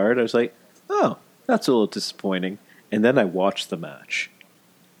top of the card, I was like, oh, that's a little disappointing. And then I watched the match.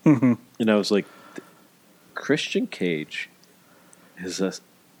 And I was like, Christian Cage is a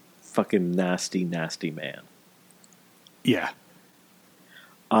fucking nasty, nasty man. Yeah.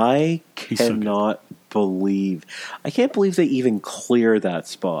 I can't believe they even clear that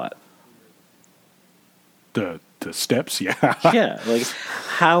spot. The steps, yeah. Yeah, like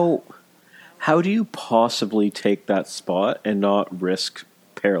how do you possibly take that spot and not risk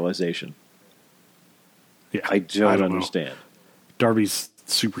paralyzation? Yeah, I don't understand. Know. Darby's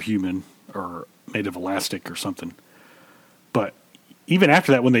superhuman or made of elastic or something. But even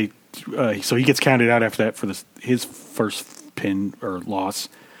after that, when they so he gets counted out after that for his first pin or loss.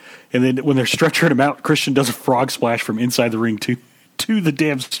 And then when they're stretchering him out, Christian does a frog splash from inside the ring to the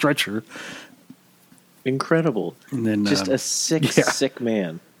damn stretcher. Incredible. And then just a sick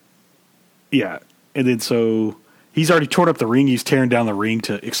man. Yeah. And then so he's already torn up the ring. He's tearing down the ring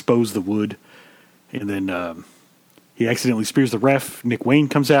to expose the wood. And then he accidentally spears the ref. Nick Wayne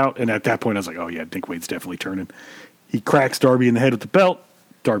comes out. And at that point, I was like, oh, yeah, Nick Wayne's definitely turning. He cracks Darby in the head with the belt.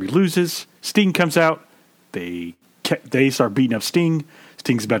 Darby loses. Sting comes out. They start beating up Sting.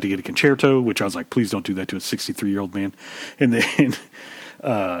 Sting's about to get a concerto, which I was like, please don't do that to a 63-year-old man. And then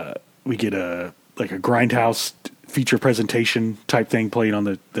we get a Grindhouse feature presentation type thing playing on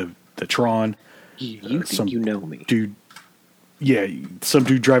the Tron. You think you know me. Dude. Yeah, some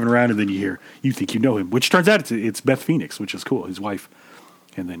dude driving around, and then you hear, you think you know him, which turns out it's Beth Phoenix, which is cool, his wife.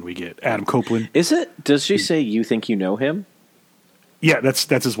 And then we get Adam Copeland. Is it? Does she say you think you know him? Yeah, that's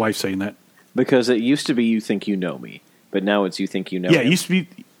his wife saying that. Because it used to be you think you know me, but now it's you think you know him. Yeah, it used to be.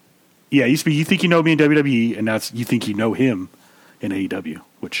 Yeah, it used to be You Think You Know Me in WWE, and now it's You Think You Know Him in AEW,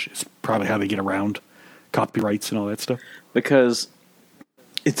 which is probably how they get around copyrights and all that stuff. Because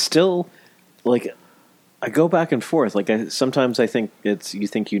it's still, like, I go back and forth. Like, sometimes I think it's You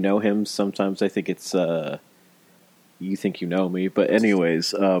Think You Know Him, sometimes I think it's You Think You Know Me. But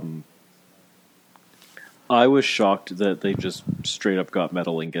anyways, I was shocked that they just straight up got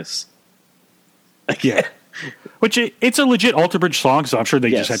Metalingus. Yeah. Which it's a legit Alter Bridge song, so I'm sure they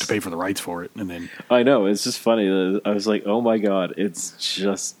Yes. just had to pay for the rights for it. And then I know, it's just funny. I was like, oh my god, it's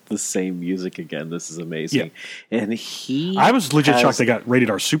just the same music again. This is amazing. Yeah. And I was legit shocked they got Rated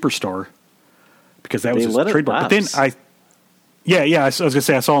R Superstar because that was his trademark. But then I was going to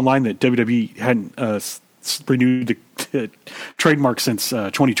say, I saw online that WWE hadn't renewed the trademark since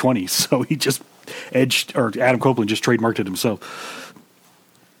 2020, so he just Adam Copeland just trademarked it himself.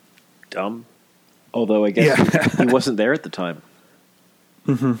 Dumb. Although I guess he wasn't there at the time.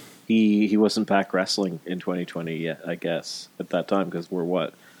 Mm-hmm. He wasn't back wrestling in 2020 yet, I guess, at that time, because we're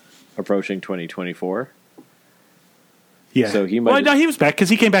approaching 2024? Yeah. So he might. Well, no, he was back because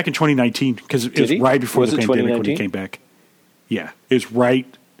he came back in 2019 because it was right before the pandemic when he came back. Yeah, it was right.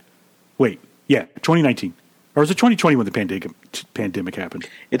 Wait, yeah, 2019, or was it 2020 when the pandemic happened?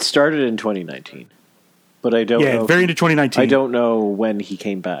 It started in 2019. But I don't know. Yeah, very into 2019. I don't know when he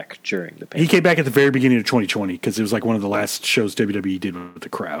came back during the pandemic. He came back at the very beginning of 2020 because it was like one of the last shows WWE did with the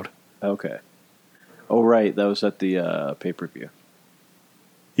crowd. Okay. Oh, right. That was at the pay-per-view.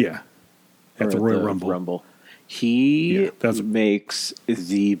 Yeah. At the Royal Rumble. He makes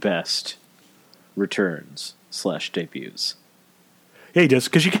the best returns / debuts. Yeah, he does,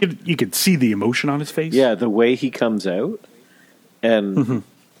 because you could see the emotion on his face. Yeah, the way he comes out. And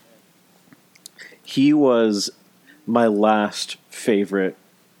he was my last favorite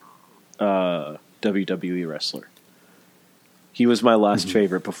WWE wrestler. He was my last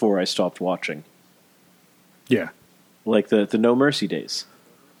favorite before I stopped watching. Yeah. Like the No Mercy days.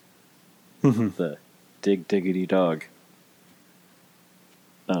 The diggity dog.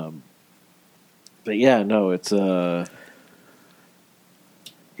 But yeah, no, it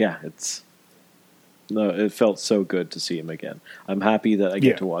felt so good to see him again. I'm happy that I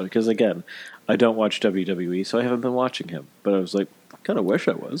get to watch, because again, I don't watch WWE, so I haven't been watching him. But I was like, I kind of wish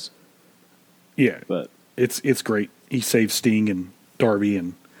I was. Yeah, but it's great. He saved Sting and Darby,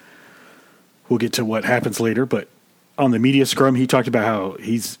 and we'll get to what happens later. But on the media scrum, he talked about how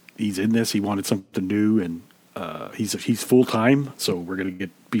he's in this. He wanted something new, and he's full time, so we're going to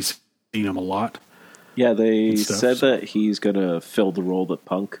be seeing him a lot. Yeah, they said that he's going to fill the role that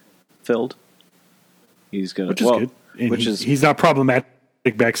Punk filled. He's going to, which is good. And he's not problematic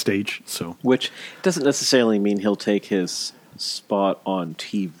backstage, so which doesn't necessarily mean he'll take his spot on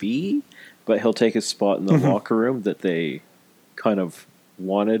TV, but he'll take his spot in the locker room that they kind of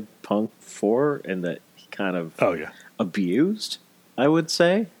wanted Punk for, and that he kind of abused, I would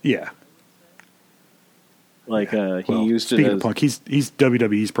say. Yeah. Like he used it as... Speaking of Punk, he's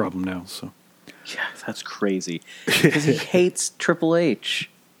WWE's problem now, so... Yeah, that's crazy. Because he hates Triple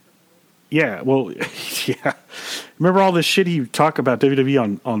H. Yeah, well, yeah. Remember all this shit he talked about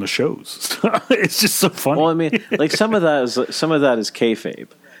WWE on the shows? It's just so funny. Well, I mean, like some of that is kayfabe,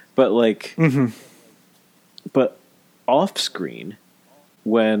 but like, but off screen,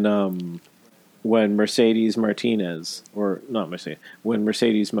 when Mercedes Martinez, or not Mercedes, when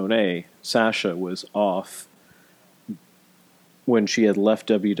Mercedes Moné, Sasha was off, when she had left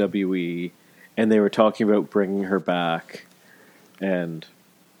WWE, and they were talking about bringing her back, and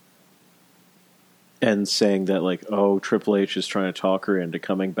saying that, like, oh, Triple H is trying to talk her into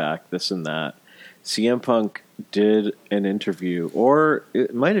coming back, this and that. CM Punk did an interview, or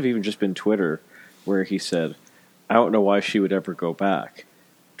it might have even just been Twitter, where he said, I don't know why she would ever go back.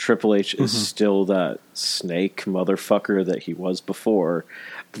 Triple H is still that snake motherfucker that he was before.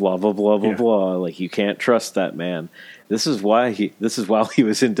 Blah, blah, blah, blah, blah. Like, you can't trust that man. This is while he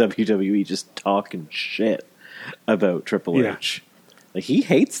was in WWE just talking shit about Triple H. Like, he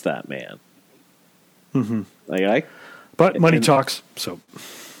hates that man. But money talks, so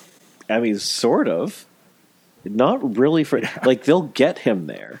I mean, sort of. Not really for like, they'll get him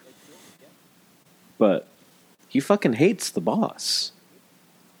there, but he fucking hates the boss.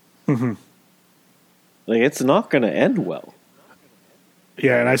 Like, it's not going to end well.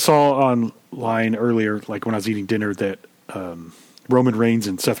 Yeah, and I saw online earlier, like when I was eating dinner, that Roman Reigns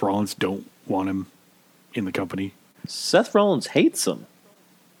and Seth Rollins don't want him in the company. Seth Rollins hates him.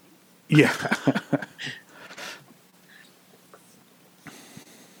 Yeah.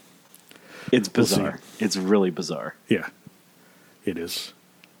 It's bizarre. It's really bizarre. Yeah, it is.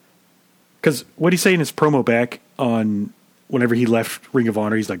 Because what did he say in his promo back on whenever he left Ring of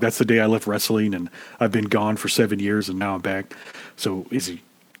Honor, he's like, that's the day I left wrestling, and I've been gone for 7 years, and now I'm back. So is he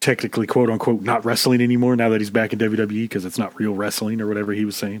technically, quote unquote, not wrestling anymore now that he's back in WWE because it's not real wrestling or whatever he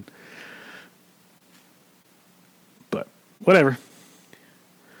was saying? But whatever.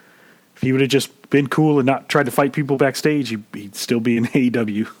 If he would have just been cool and not tried to fight people backstage, he'd still be in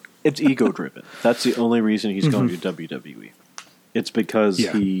AEW. It's ego driven. That's the only reason he's going to WWE. It's because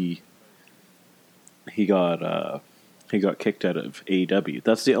he got kicked out of AEW.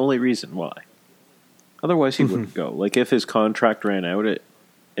 That's the only reason why. Otherwise, he wouldn't go. Like if his contract ran out at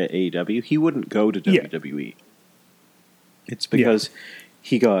AEW, he wouldn't go to WWE. It's because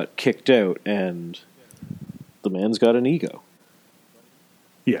he got kicked out, and the man's got an ego.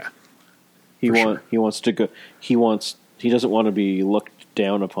 Yeah, he wants to go. He doesn't want to be looked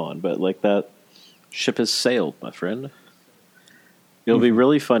down upon. But like that ship has sailed, my friend. It'll be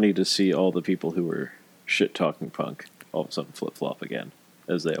really funny to see all the people who were shit talking Punk all of a sudden flip flop again,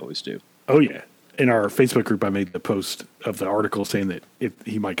 as they always do. Oh yeah. In our Facebook group, I made the post of the article saying that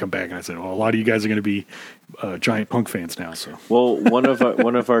he might come back, and I said, "Well, a lot of you guys are going to be giant Punk fans now." So, well, one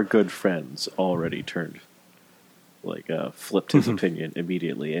of our good friends already flipped his opinion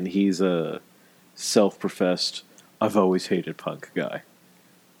immediately, and he's a self-professed "I've always hated Punk" guy,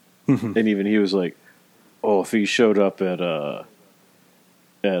 and even he was like, "Oh, if he showed up at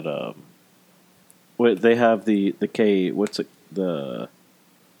what they have the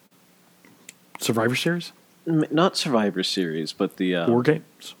Survivor Series? Not Survivor Series, but the War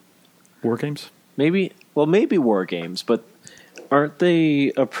Games? War Games? Maybe War Games, but aren't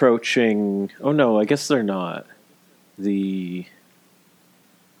they approaching... Oh, no, I guess they're not. What do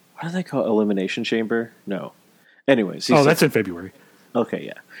they call it? Elimination Chamber? No. Anyways. That's in February. Okay,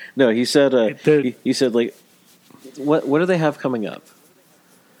 yeah. No, he said, he said, like, what do they have coming up?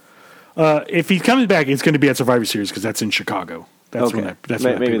 If he comes back, it's going to be at Survivor Series because that's in Chicago. That's okay. when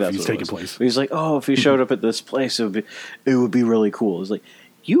that's taking place. He's like, oh, if he showed up at this place, it would be really cool. It's like,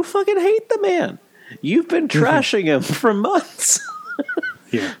 you fucking hate the man. You've been trashing him for months.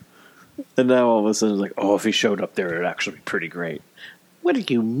 Yeah. And now all of a sudden it's like, oh, if he showed up there, it'd actually be pretty great. What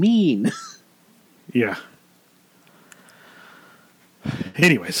do you mean? Yeah.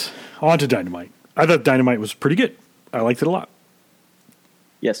 Anyways, on to Dynamite. I thought Dynamite was pretty good. I liked it a lot.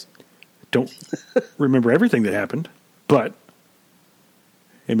 Yes. Don't remember everything that happened, but...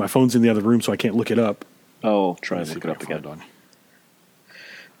 And my phone's in the other room, so I can't look it up. Oh, try and look it up again.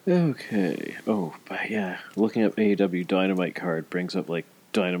 Okay. Oh, but yeah. Looking up AEW Dynamite card brings up, like,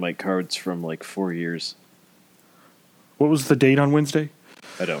 Dynamite cards from, like, 4 years. What was the date on Wednesday?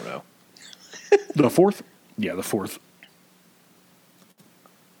 I don't know. The 4th? Yeah, the 4th.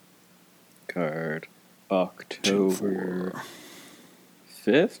 Card. October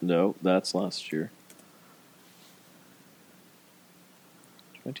 5th? No, that's last year.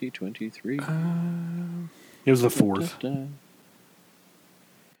 2023. It was the 4th.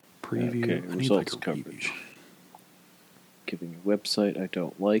 Preview. Okay, results coverage. Giving a website I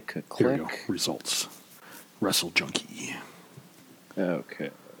don't like a click. There we go. Results. Wrestle Junkie. Okay.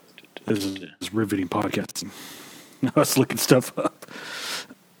 This is riveting podcasting. Us looking stuff up.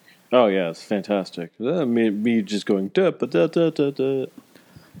 Oh yeah, it's fantastic. Me just going da da da da da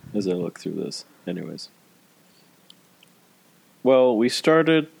as I look through this. Anyways. Well, we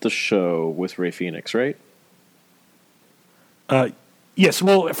started the show with Rey Fenix, right? Yes.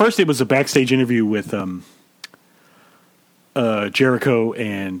 Well, at first it was a backstage interview with Jericho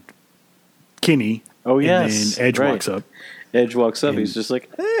and Kenny. Oh, yes. And then Edge walks up. Edge walks up. He's just like,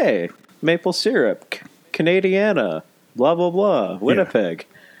 hey, maple syrup, Canadiana, blah, blah, blah, Winnipeg.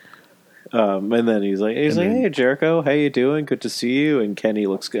 Yeah. And then he's like, hey, Jericho, how you doing? Good to see you. And Kenny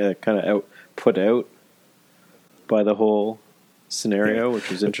looks kind of put out by the whole scenario, which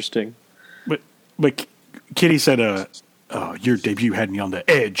was interesting. But Kitty said, your debut had me on the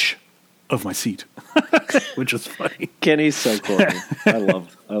edge of my seat, which is funny. Kenny's so corny. I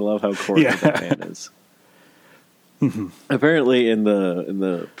love how corny that man is. Mm-hmm. Apparently, in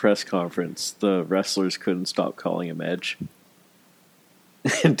the press conference, the wrestlers couldn't stop calling him Edge,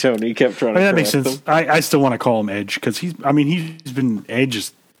 and Tony kept trying to. That makes sense. I still want to call him Edge because he's been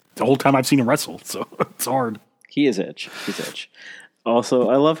Edge the whole time I've seen him wrestle, so it's hard. He is Edge. He's Edge. Also,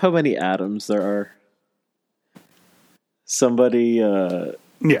 I love how many Adams there are. Somebody,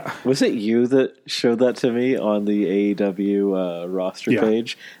 was it you that showed that to me on the AEW roster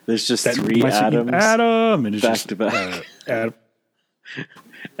page? There's just three Adams. Adam, and it's back just, to back. Adam.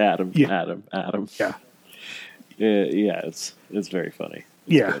 Adam. Yeah. Yeah, it's very funny.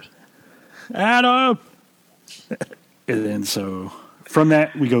 It's good. Adam. And then so from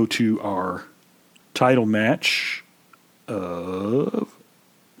that we go to our title match of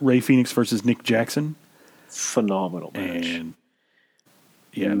Ray Phoenix versus Nick Jackson. Phenomenal match. And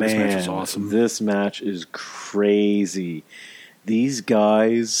yeah, this match was awesome. This match is crazy. These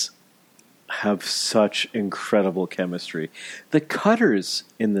guys have such incredible chemistry. The cutters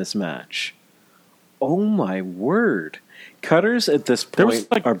in this match. Oh my word. Cutters at this point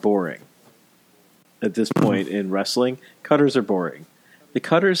are boring. At this point in wrestling, cutters are boring. The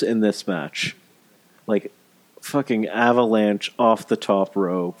cutters in this match, like fucking avalanche off the top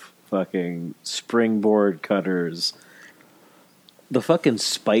rope, fucking springboard cutters, the fucking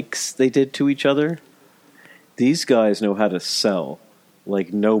spikes they did to each other. These guys know how to sell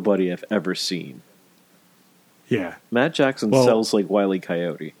like nobody I've ever seen. Yeah. Matt Jackson sells like Wile E.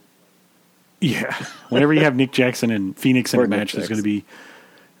 Coyote. Yeah. Whenever you have Nick Jackson and Phoenix in a match, there's going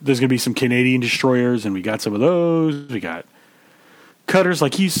to be some Canadian destroyers, and we got some of those. We got cutters,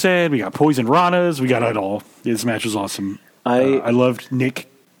 like you said. We got poison ranas. We got it all. This match was awesome. I loved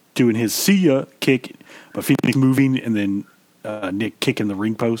Nick doing his see ya kick, but Phoenix moving, and then Nick kicking the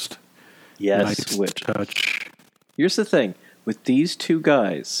ring post. Yes. Nice touch. Here's the thing. With these two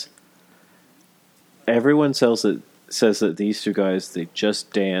guys, everyone says that these two guys, they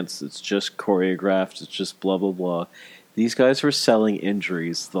just dance, it's just choreographed, it's just blah, blah, blah. These guys were selling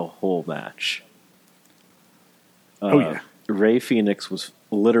injuries the whole match. Ray Phoenix was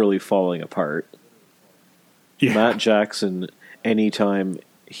literally falling apart. Yeah. Matt Jackson, anytime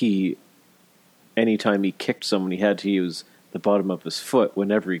he kicked someone, he had to use the bottom of his foot.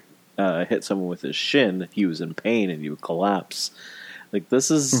 Whenever he hit someone with his shin, he was in pain and he would collapse. Like,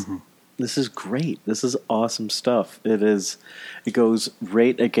 this is great. This is awesome stuff. It goes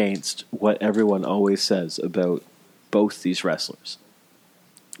right against what everyone always says about both these wrestlers.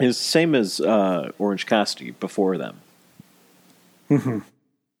 It's the same as Orange Cassidy before them. Mm-hmm.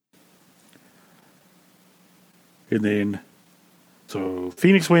 And then, so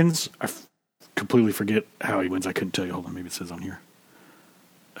Phoenix wins. I completely forget how he wins. I couldn't tell you. Hold on, maybe it says on here.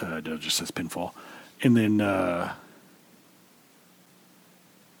 It just says pinfall. And then,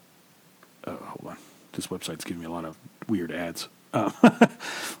 hold on. This website's giving me a lot of weird ads.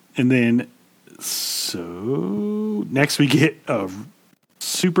 And then, so next we get a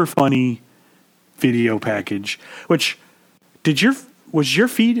super funny video package. Which was your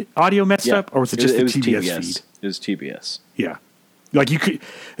feed audio messed up, or was it just the TBS feed? It was TBS. Yeah. Like, you could,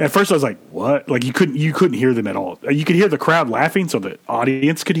 at first I was like, what? Like, you couldn't hear them at all. You could hear the crowd laughing, so the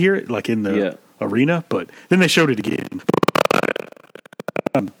audience could hear it, like in the arena, but then they showed it again.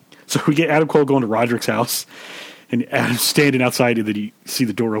 So we get Adam Cole going to Roderick's house, and Adam's standing outside, and then you see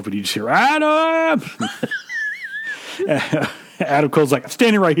the door open, you just hear, Adam! Adam Cole's like, I'm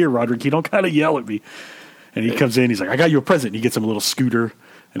standing right here, Roderick, you don't kind of yell at me. And he comes in, he's like, I got you a present. And he gets him a little scooter,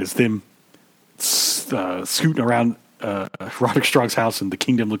 and it's them scooting around Roderick Strong's house, and the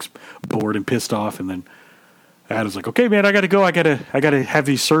Kingdom looks bored and pissed off. And then Adam's like, okay, man, I got to go. I gotta have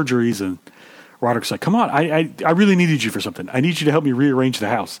these surgeries. And Roderick's like, come on, I really needed you for something. I need you to help me rearrange the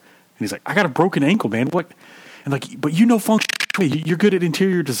house. And he's like, I got a broken ankle, man. What? And like, but you know function. You're good at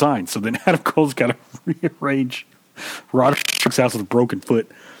interior design. So then Adam Cole's got to rearrange Roderick's house with a broken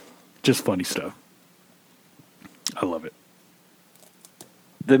foot. Just funny stuff. I love it.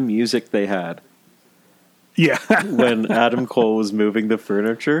 The music they had. Yeah. When Adam Cole was moving the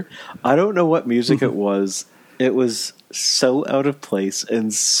furniture, I don't know what music it was. It was so out of place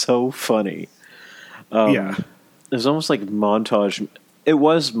and so funny. It was almost like montage. It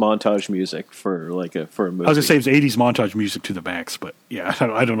was montage music for a movie. I was gonna say it was 80s montage music to the max, but yeah,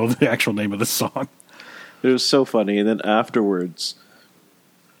 I don't know the actual name of the song. It was so funny, and then afterwards,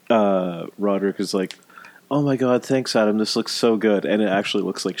 Roderick is like, "Oh my god, thanks, Adam. This looks so good," and it actually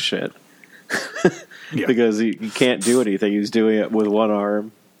looks like shit. Because he can't do anything. He's doing it with one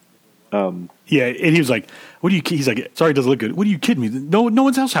arm. Yeah, and he was like, "What do you?" He's like, "Sorry, it doesn't look good." What are you kidding me? No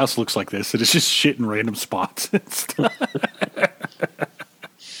one's house looks like this. And it's just shit in random spots.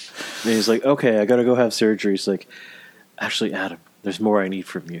 And he's like, "Okay, I gotta go have surgery." He's like, "Actually, Adam, there's more I need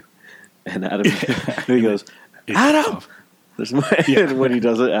from you." And Adam, he goes, "Adam, there's more." And when he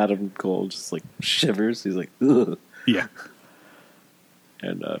does it, Adam Cole just like shivers. He's like, "Ugh." Yeah.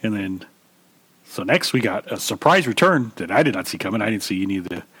 And then, so next we got a surprise return that I did not see coming. I didn't see any of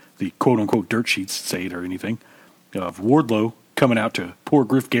the quote unquote dirt sheets say it or anything. Of Wardlow coming out to poor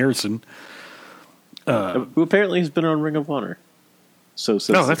Griff Garrison, who apparently has been on Ring of Honor. So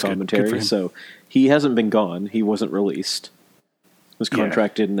says the commentary. Good so he hasn't been gone. He wasn't released. His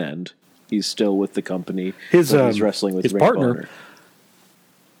contract didn't end. He's still with the company. He's wrestling with his Ring partner. of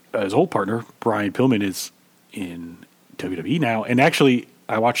Honor. His old partner, Brian Pillman, is in WWE now. And actually,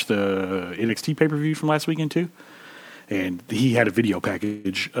 I watched the NXT pay-per-view from last weekend too. And he had a video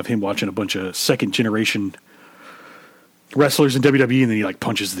package of him watching a bunch of second generation wrestlers in WWE, and then he like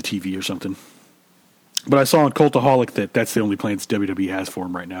punches the TV or something. But I saw on Cultaholic that that's the only plans WWE has for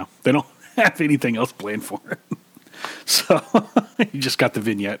him right now. They don't have anything else planned for him. So he just got the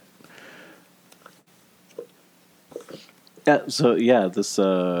vignette. Yeah. So yeah, this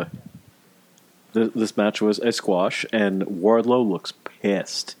match was a squash, and Wardlow looks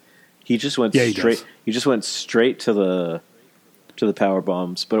pissed. He just went straight. He just went straight to the power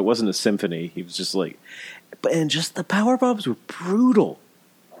bombs, but it wasn't a symphony. He was just like, and just the power bombs were brutal.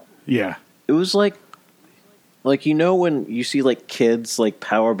 Yeah, it was like when you see like kids like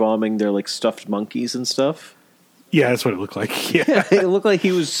power bombing their like stuffed monkeys and stuff. Yeah, that's what it looked like. Yeah, it looked like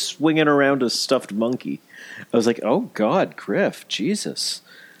he was swinging around a stuffed monkey. I was like, oh God, Griff, Jesus!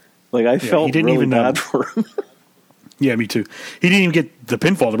 Like I felt he didn't really even bad for him. Yeah, me too. He didn't even get the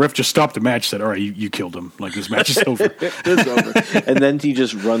pinfall. The ref just stopped the match, said, all right, you killed him. Like, this match is over. It's over. And then he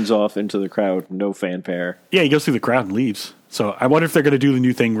just runs off into the crowd, no fanfare. Yeah, he goes through the crowd and leaves. So I wonder if they're going to do the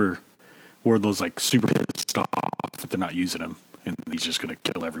new thing where those, like, super pissed off that they're not using him, and he's just going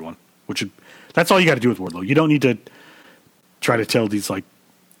to kill everyone. That's all you got to do with Wardlow. You don't need to try to tell these, like,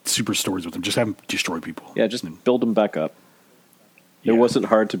 super stories with him. Just have him destroy people. Yeah, just build him back up. Yeah. It wasn't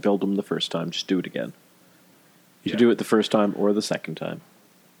hard to build him the first time. Just do it again. To do it the first time or the second time.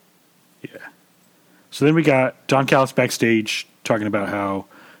 Yeah. So then we got Don Callis backstage talking about how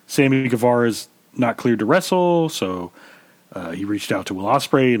Sammy Guevara's not cleared to wrestle, so he reached out to Will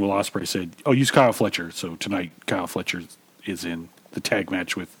Ospreay, and Will Ospreay said, oh, use Kyle Fletcher. So tonight, Kyle Fletcher is in the tag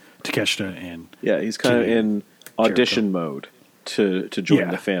match with Takeshita and... Yeah, he's kind of in audition mode to join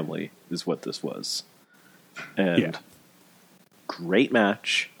the family, is what this was. And great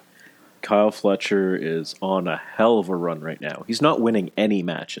match. Kyle Fletcher is on a hell of a run right now. He's not winning any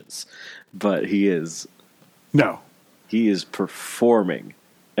matches, but he is... No. He is performing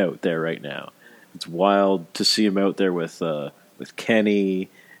out there right now. It's wild to see him out there with Kenny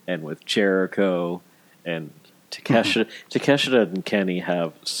and with Jericho and Takeshita. Takeshita and Kenny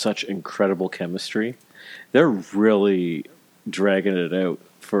have such incredible chemistry. They're really dragging it out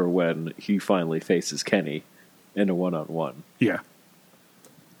for when he finally faces Kenny in a one-on-one. Yeah.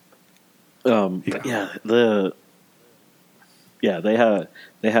 But they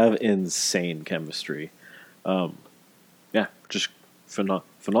have insane chemistry. Just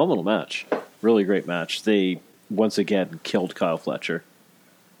phenomenal match. Really great match. They once again killed Kyle Fletcher.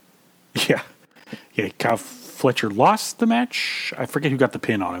 Yeah. Kyle Fletcher lost the match. I forget who got the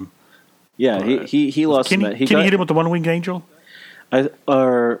pin on him. Yeah, he lost. Can he hit him with the one winged angel? It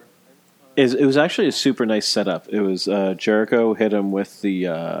was actually a super nice setup. It was Jericho hit him with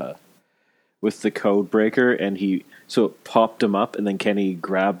the code breaker, and it popped him up, and then Kenny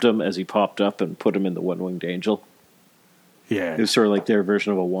grabbed him as he popped up and put him in the one winged angel. Yeah, it was sort of like their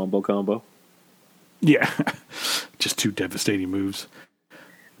version of a wombo combo. Yeah, just two devastating moves.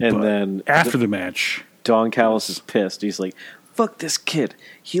 And then after the match, Don Callis is pissed. He's like, "Fuck this kid!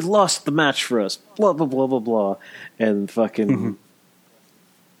 He lost the match for us." Blah blah blah blah blah, and fucking,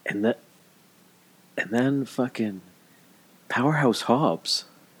 and then fucking Powerhouse Hobbs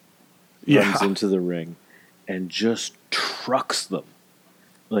runs into the ring and just trucks them.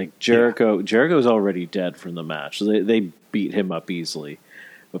 Like Jericho's already dead from the match. So they beat him up easily.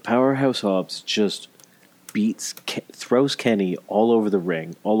 But Powerhouse Hobbs just throws Kenny all over the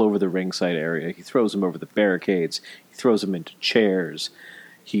ring, all over the ringside area. He throws him over the barricades. He throws him into chairs.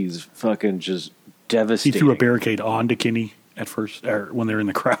 He's fucking just devastating. He threw a barricade onto Kenny at first, or when they're in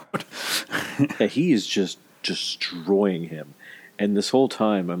the crowd. Yeah, he is just destroying him. And this whole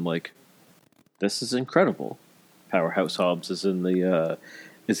time, I'm like, this is incredible. Powerhouse Hobbs is in the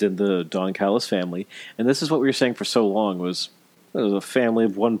Don Callis family, and this is what we were saying for so long was a family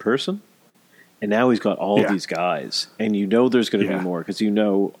of one person, and now he's got all these guys, and you know there's going to be more because you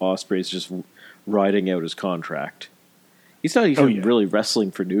know Ospreay's just riding out his contract. He's not even really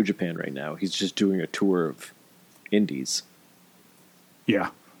wrestling for New Japan right now. He's just doing a tour of indies.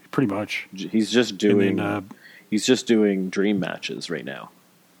 Yeah, pretty much. He's just doing dream matches right now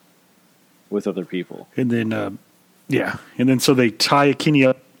with other people. And then so they tie Kenny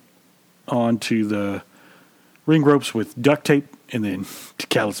up onto the ring ropes with duct tape, and then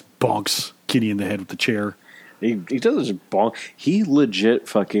Callis bonks Kenny in the head with the chair. He does this bonk. He legit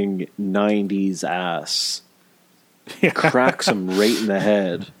fucking 90s ass. Cracks him right in the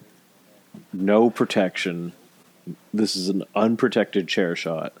head. No protection. This is an unprotected chair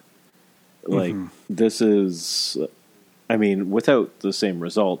shot. Like, this is... I mean, without the same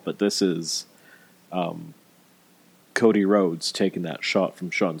result, but this is Cody Rhodes taking that shot from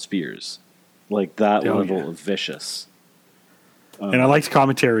Shawn Spears. Like, that level of vicious. And I liked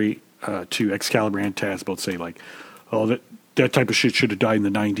commentary to Excalibur and Taz both say like, "Oh, that type of shit should have died in the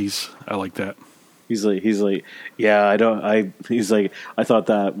 '90s." I like that. He's like, yeah, he's like, I thought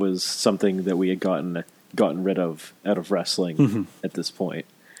that was something that we had gotten rid of out of wrestling at this point.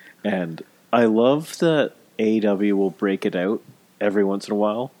 And I love that AEW will break it out every once in a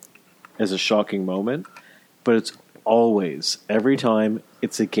while as a shocking moment, but it's always, every time,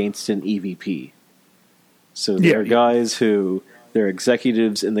 it's against an EVP. So there are guys who, they're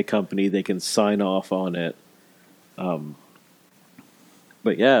executives in the company, they can sign off on it. But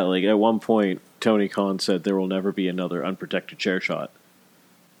yeah, like at one point, Tony Khan said there will never be another unprotected chair shot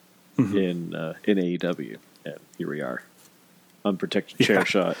in AEW. And here we are. Unprotected chair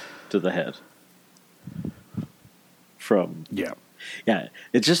shot to the head. Yeah,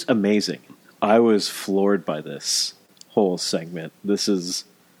 it's just amazing. I was floored by this whole segment. This is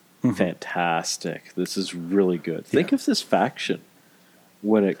fantastic. This is really good. Think of this faction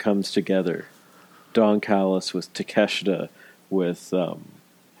when it comes together. Don Callis with Takeshita, with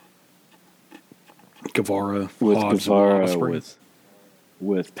Guevara, with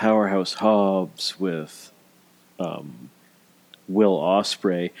Powerhouse Hobbs, with Will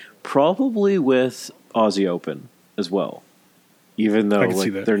Ospreay, probably with Aussie Open as well. Even though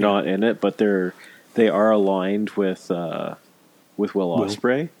they're not in it, but they are aligned with Will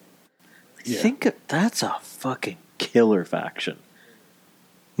Ospreay. I think that's a fucking killer faction.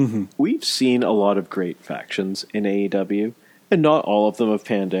 We've seen a lot of great factions in AEW, and not all of them have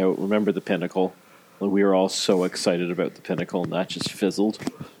panned out. Remember the Pinnacle? We were all so excited about the Pinnacle, and that just fizzled.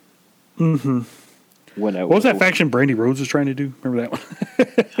 Went out. What was that faction Brandy Rhodes was trying to do? Remember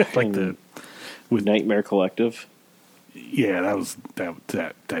that one? With Nightmare Collective. Yeah,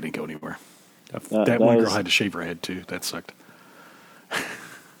 that didn't go anywhere. That one girl had to shave her head too. That sucked.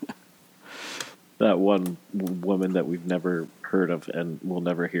 That one woman that we've never heard of and will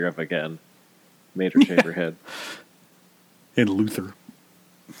never hear of again made her shave her head. And Luther.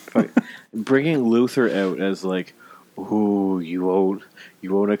 Bringing Luther out as like, ooh, you won't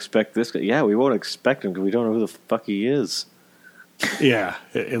expect this guy. Yeah, we won't expect him because we don't know who the fuck he is. Yeah,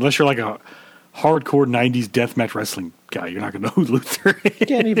 unless you're like a hardcore 90s deathmatch wrestling guy, you're not going to know who Luther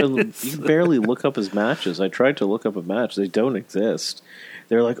is. You barely look up his matches. I tried to look up a match. They don't exist.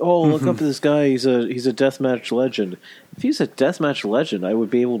 They're like, oh, look up this guy. He's a deathmatch legend. If he's a deathmatch legend, I would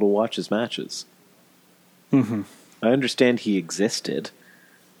be able to watch his matches. I understand he existed,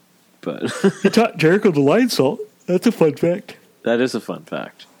 but he taught Jericho the Lion Salt. That's a fun fact. That is a fun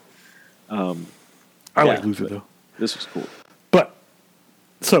fact. I like Luther though. This was cool. But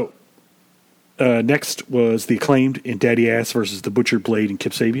so next was the Acclaimed in Daddy Ass versus the Butcher Blade and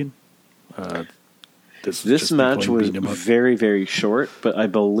Kip Sabian. This match was very, very short, but I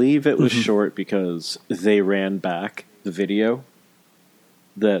believe it was short because they ran back the video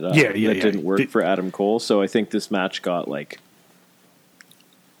that didn't work for Adam Cole. So I think this match got like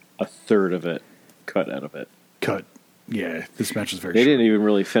a third of it cut out of it. Yeah, this match is very short. They didn't even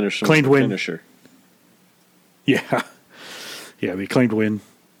really finish the finisher. Yeah. Yeah, the Acclaimed win.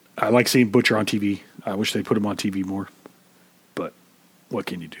 I like seeing Butcher on TV. I wish they put him on TV more. But what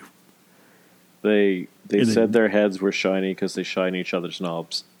can you do? They said their heads were shiny because they shine each other's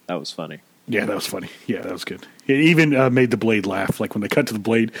knobs. That was funny. Yeah, that was funny. Yeah, that was good. It even made the Blade laugh. Like when they cut to the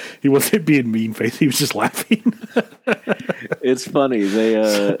Blade, he wasn't being mean face. He was just laughing. It's funny.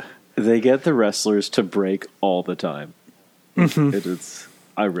 They get the wrestlers to break all the time.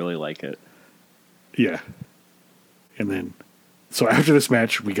 I really like it. Yeah. And then, so after this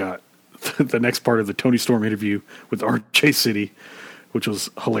match, we got the next part of the Tony Storm interview with RJ City, which was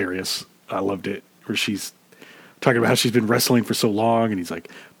hilarious. I loved it. Where she's talking about how she's been wrestling for so long, and he's like,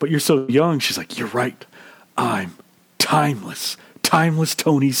 "But you're so young." She's like, "You're right. I'm timeless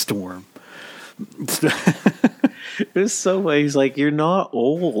Tony Storm." It was so funny. He's like, "You're not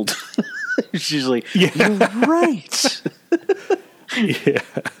old." She's like, "You're right."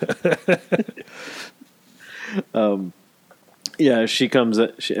 She comes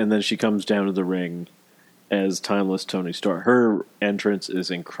and then she comes down to the ring as timeless Tony Storm. Her entrance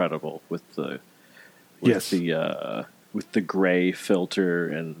is incredible with the gray filter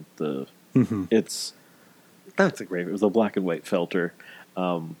and the it's not the gray, it was the black and white filter.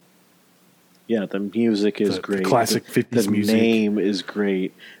 The music is great. The classic 50s music. The name is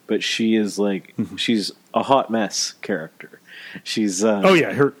great, but she is like she's a hot mess character. She's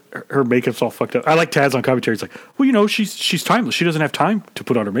her makeup's all fucked up. I like Taz on commentary. It's like, well, she's timeless. She doesn't have time to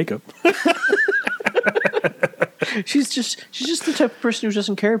put on her makeup. She's just the type of person who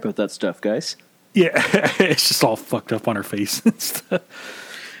doesn't care about that stuff, guys. Yeah, it's just all fucked up on her face and stuff.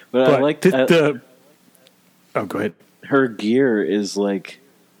 But I like oh, go ahead. her gear is like,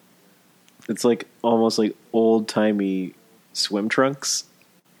 it's like almost like old timey swim trunks.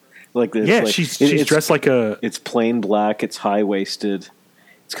 Like she's dressed like a. It's plain black. It's high waisted.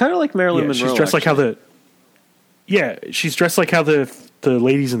 It's kind of like Marilyn Monroe. She's dressed like how the. Yeah, she's dressed like how the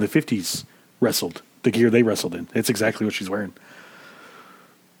ladies in the 50s wrestled. The gear they wrestled in. It's exactly what she's wearing.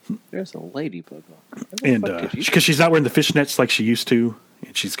 There's a ladybug on. And because she's not wearing the fishnets like she used to,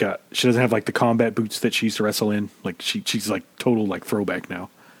 and she doesn't have like the combat boots that she used to wrestle in. Like she's like total like throwback now.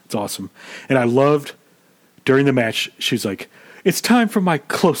 It's awesome. And I loved during the match, she was like, "It's time for my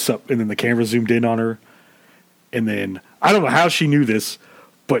close up," and then the camera zoomed in on her, and then I don't know how she knew this,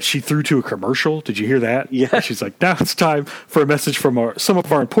 but she threw to a commercial. Did you hear that? Yeah. She's like, "Now it's time for a message from some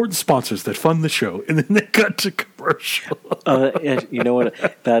of our important sponsors that fund the show," and then they cut to commercial. You know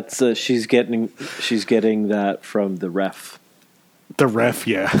what? That's she's getting that from the ref. The ref,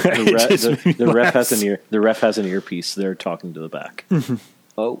 yeah. The ref has an ear. The ref has an earpiece. They're talking to the back. Mm-hmm.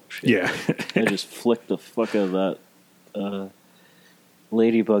 Oh shit! Yeah. I just flicked the fuck out of that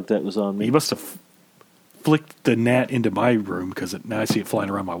ladybug that was on me. You must have flicked the gnat into my room because now I see it flying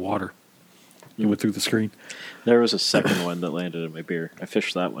around my water. It went through the screen. There was a second one that landed in my beer. I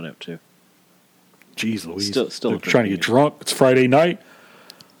fished that one out too. Jeez Louise. Still they're trying to get drunk. It's Friday night.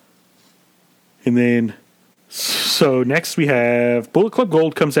 And then, so next we have Bullet Club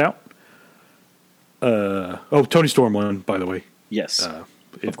Gold comes out. Tony Storm won, by the way. Yes.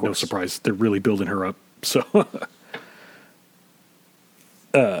 Of course. No surprise. They're really building her up. So,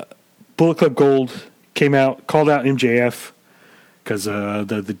 Bullet Club Gold came out, called out MJF because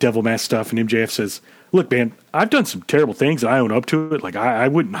the devil mask stuff, and MJF says, "Look, man, I've done some terrible things, and I own up to it. Like, I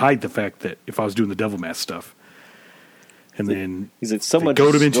wouldn't hide the fact that if I was doing the devil mask stuff." And then he's like, "Someone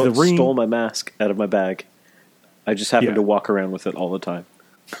goad him into the ring, stole my mask out of my bag. I just happen to walk around with it all the time."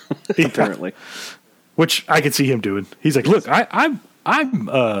 Apparently. Which I could see him doing. He's like, "Look, I'm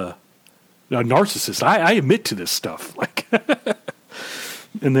a narcissist. I admit to this stuff." Like,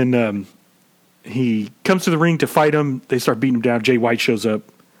 and then he comes to the ring to fight him. They start beating him down. Jay White shows up,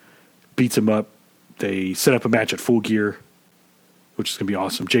 beats him up. They set up a match at Full Gear, which is going to be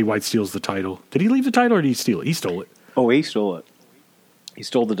awesome. Jay White steals the title. Did he leave the title or did he steal it? He stole it. Oh, he stole it. He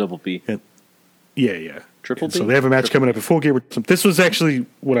stole the double B. And, yeah. Triple B? So they have a match coming up at Full Gear. This was actually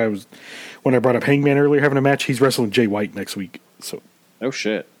when I brought up Hangman earlier having a match. He's wrestling Jay White next week. So. Oh,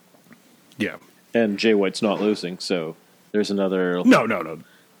 shit. Yeah. And Jay White's not losing, so there's another... No.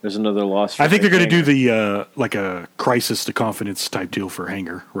 There's another loss for I think they're going to do Hanger. the, like a crisis to confidence type deal for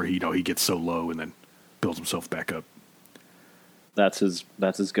Hanger, where he gets so low and then builds himself back up. That's his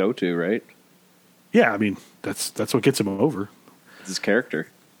go-to, right? Yeah, I mean, that's what gets him over. It's his character.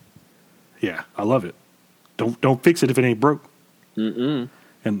 Yeah, I love it. Don't fix it if it ain't broke. Mm-mm.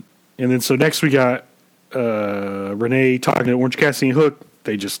 And then so next we got Renee talking to Orange Cassidy and Hook.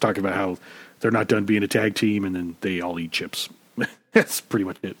 They just talk about how they're not done being a tag team, and then they all eat chips. That's pretty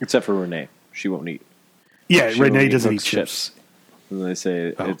much it. Except for Renee. She won't eat. Yeah, Renee doesn't eat chips. And they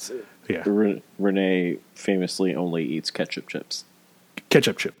say Renee famously only eats ketchup chips.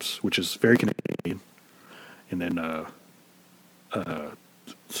 Ketchup chips, which is very Canadian. And then I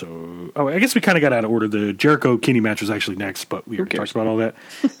guess we kind of got out of order. The Jericho-Kenny match was actually next, but we already talked about all that.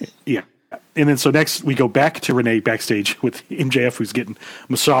 Yeah. And then so next we go back to Renee backstage with MJF, who's getting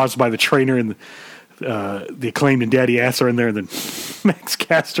massaged by the trainer, and the Acclaimed and Daddy Ass are in there, and then Max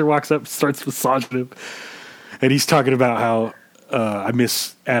Caster walks up and starts massaging him. And he's talking about how I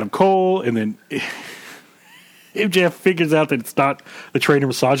miss Adam Cole, and then MJF figures out that it's not the trainer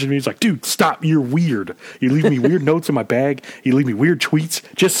massaging me. He's like, "Dude, stop. You're weird. You leave me weird notes in my bag. You leave me weird tweets.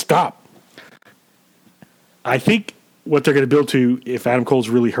 Just stop." I think what they're going to build to, if Adam Cole's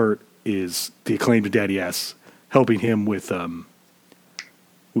really hurt, is the Acclaimed and Daddy Ass helping him with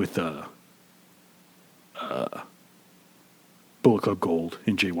Bullet Club Gold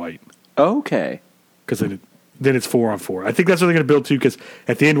and Jay White. Okay. Because then it's 4-on-4. I think that's what they're going to build to, because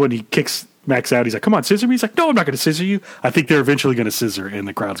at the end when he kicks Max out, he's like, "Come on, scissor me." He's like, "No, I'm not going to scissor you." I think they're eventually going to scissor, and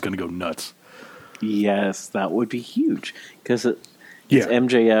the crowd's going to go nuts. Yes, that would be huge. Because it's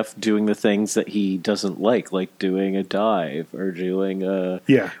MJF doing the things that he doesn't like doing a dive, or doing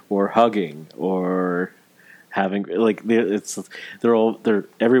or hugging, or having, like,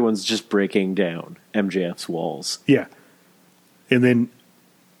 everyone's just breaking down MJF's walls. Yeah. And then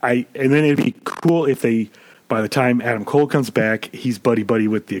it'd be cool if they, by the time Adam Cole comes back, he's buddy-buddy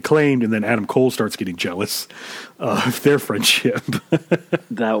with the Acclaimed, and then Adam Cole starts getting jealous of their friendship.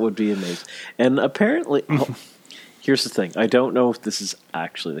 That would be amazing. And apparently, here's the thing. I don't know if this is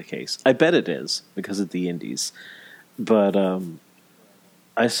actually the case. I bet it is, because of the indies. But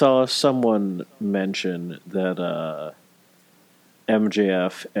I saw someone mention that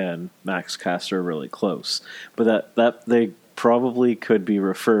MJF and Max Caster are really close, but that they probably could be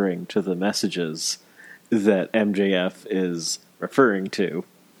referring to the messages that MJF is referring to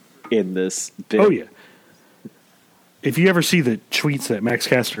in this bit. Oh yeah. If you ever see the tweets that Max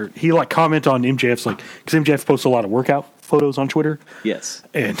Caster, he like comment on MJF's because MJF posts a lot of workout photos on Twitter. Yes,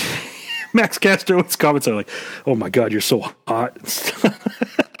 and Max Caster, his comments are like, "Oh my God, you're so hot."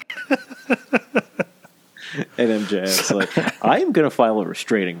 And MJF's like, "I am going to file a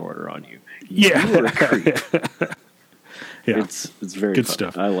restraining order on you." Yeah, you are a creep. Yeah, it's very good fun.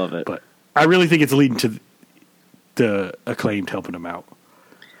 stuff. I love it, but I really think it's leading to the Acclaimed helping him out,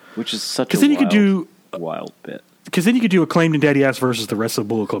 which is such a wild bit. Because then you could do Acclaimed and Daddy Ass versus the rest of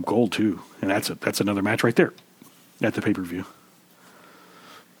Bullet Club Gold too, and that's another match right there at the pay-per-view.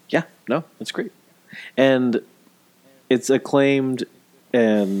 Yeah, no, it's great, and it's Acclaimed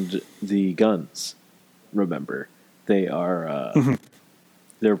and the Guns. Remember, they are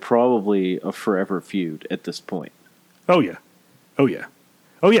they're probably a forever feud at this point. Oh yeah,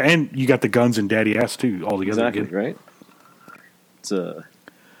 and you got the Guns and Daddy Ass too all together exactly again. Right. It's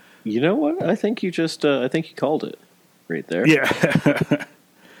you know what? I think you called it right there. Yeah.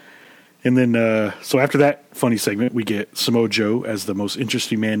 And then, so after that funny segment, we get Samoa Joe as the most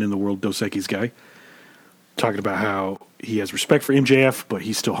interesting man in the world, Dos Equis guy, talking about how he has respect for MJF, but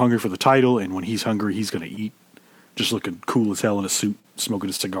he's still hungry for the title, and when he's hungry, he's going to eat. Just looking cool as hell in a suit,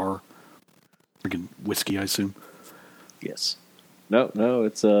 smoking a cigar, drinking whiskey, I assume. Yes. No,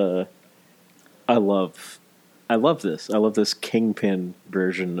 it's I love this. I love this Kingpin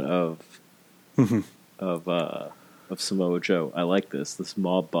version of Samoa Joe. I like this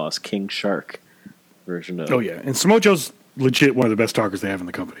mob boss King Shark version of. Oh yeah, and Samoa Joe's legit one of the best talkers they have in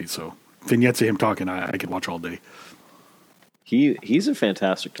the company. So vignettes of him talking, I could watch all day. He's a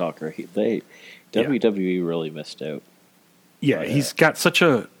fantastic talker. WWE really missed out. Yeah, he's got such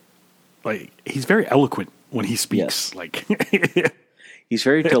a he's very eloquent when he speaks. Yes. He's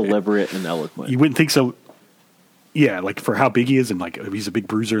very deliberate and eloquent. You wouldn't think so. Yeah, for how big he is, and he's a big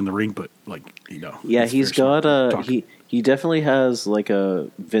bruiser in the ring, but Yeah, he's got he definitely has a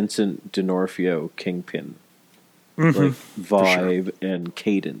Vincent D'Onofrio Kingpin vibe and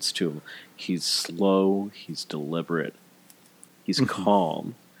cadence to him. He's slow, he's deliberate, he's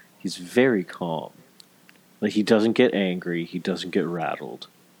calm, he's very calm. He doesn't get angry, he doesn't get rattled.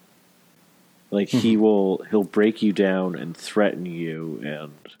 He'll break you down and threaten you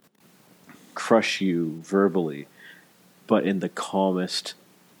and crush you verbally, but in the calmest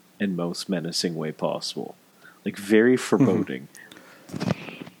and most menacing way possible. Very foreboding.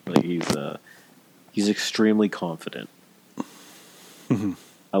 He's extremely confident.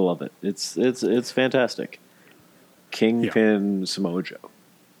 I love it. It's fantastic. Kingpin Samoa Joe.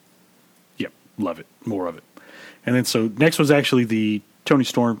 Yep, love it. More of it. And then so next was actually the Tony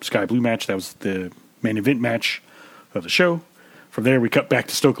Storm Sky Blue match. That was the main event match of the show. From there, we cut back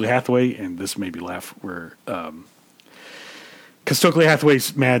to Stokely Hathaway, and this made me laugh. Where because Stokely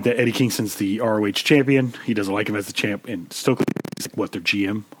Hathaway's mad that Eddie Kingston's the ROH champion, he doesn't like him as the champ, and Stokely is their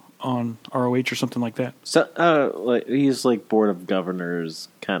GM on ROH or something like that. So, he's board of governors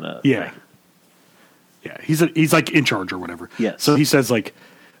kind of. Yeah, thing. Yeah, he's in charge or whatever. Yes. So he says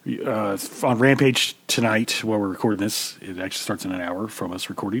on Rampage tonight while we're recording this, it actually starts in an hour from us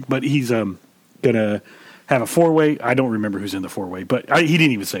recording, but he's gonna have a 4-way. I don't remember who's in the 4-way, but he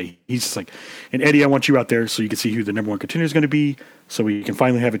didn't even say. He's just and Eddie, I want you out there so you can see who the number one contender is going to be, so we can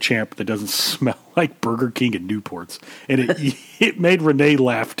finally have a champ that doesn't smell like Burger King and Newports. And it made Renee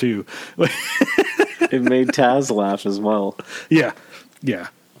laugh too. It made Taz laugh as well. Yeah.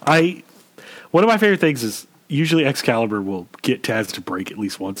 One of my favorite things is usually Excalibur will get Taz to break at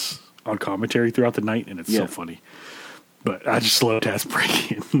least once on commentary throughout the night, and it's so funny. But I just love Taz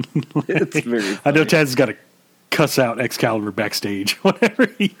breaking. It's very funny. I know Taz has got to cuss out Excalibur backstage whenever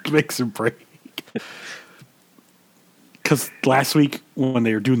he makes him break. Because last week when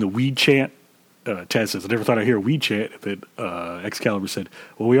they were doing the weed chant, Taz says, I never thought I'd hear a weed chant. And then Excalibur said,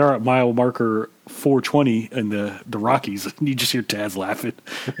 well, we are at mile marker 420 in the Rockies. And you just hear Taz laughing.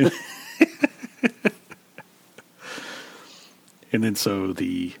 And then so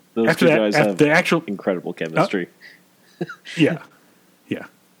those two guys have the actual incredible chemistry. Yeah.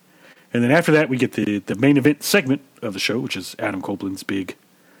 And then after that, we get the main event segment of the show, which is Adam Copeland's big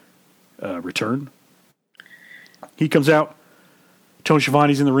return. He comes out. Tony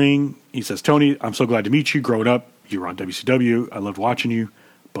Schiavone's in the ring. He says, Tony, I'm so glad to meet you. Growing up, you were on WCW. I loved watching you,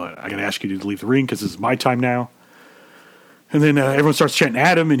 but I got to ask you to leave the ring because this is my time now. And then everyone starts chanting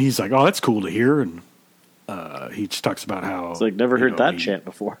Adam, and he's like, oh, that's cool to hear. And he just talks about how... It's never heard that chant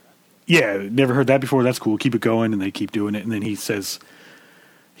before. yeah, never heard that before. That's cool. Keep it going. And they keep doing it. And then he says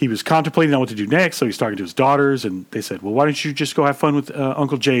he was contemplating on what to do next. So he's talking to his daughters. And they said, well, why don't you just go have fun with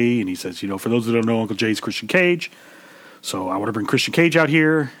Uncle Jay? And he says, for those that don't know, Uncle Jay's Christian Cage. So I want to bring Christian Cage out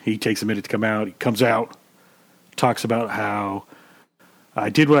here. He takes a minute to come out. He comes out, talks about how I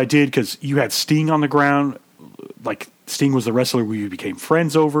did what I did because you had Sting on the ground. Like, Sting was the wrestler we became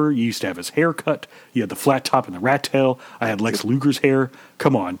friends over. You used to have his hair cut. You had the flat top and the rat tail. I had Lex Luger's hair.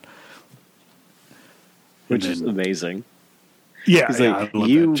 Come on. Which is amazing. Yeah, He's like,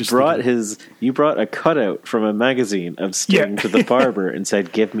 you brought a cutout from a magazine of Sting to the barber and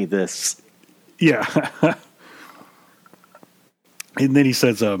said, give me this. Yeah. And then he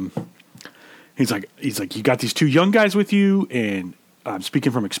says, he's like, you got these two young guys with you, and I'm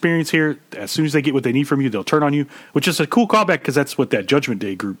speaking from experience here. As soon as they get what they need from you, they'll turn on you, which is a cool callback because that's what that Judgment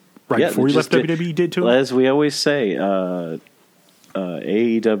Day group before he left WWE did to him. As we always say,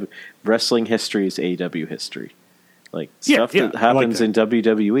 AEW wrestling history is AEW history. Like stuff that happens in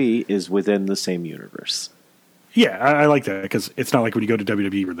WWE is within the same universe. Yeah, I like that because it's not like when you go to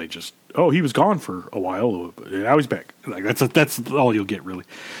WWE where they just, he was gone for a while, but now he's back. Like that's all you'll get really.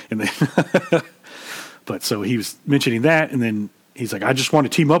 And then, but so he was mentioning that, and then he's like, I just want to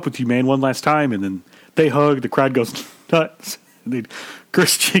team up with you, man, one last time. And then they hug. The crowd goes nuts. And then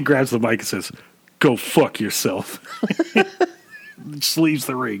Christian grabs the mic and says, "Go fuck yourself." Just leaves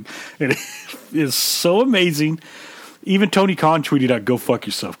the ring, and it is so amazing. Even Tony Khan tweeted out, "Go fuck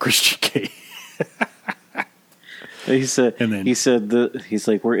yourself, Christian K." He said, he's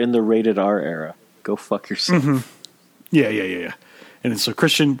like, we're in the rated R era. Go fuck yourself. Mm-hmm. Yeah. And then so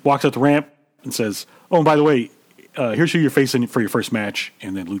Christian walks up the ramp and says, oh, and by the way, here's who you're facing for your first match.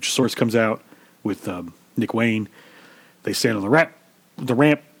 And then Luchasaurus comes out with Nick Wayne. They stand on the ramp.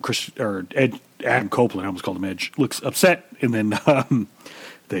 Adam Copeland, I almost called him Edge, looks upset. And then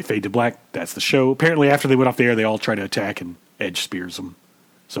they fade to black. That's the show. Apparently after they went off the air, they all try to attack and Edge spears them.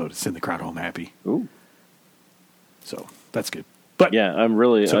 So to send the crowd home happy. Ooh. So that's good. But yeah,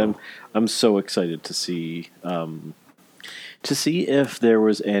 I'm so excited to see if there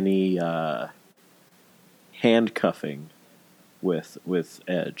was any handcuffing with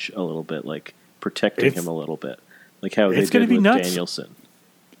Edge a little bit, like protecting him a little bit, like how they did with Danielson.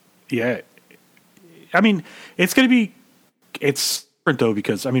 Yeah, I mean it's different though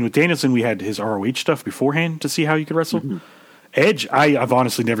because with Danielson we had his ROH stuff beforehand to see how you could wrestle. Mm-hmm. Edge, I've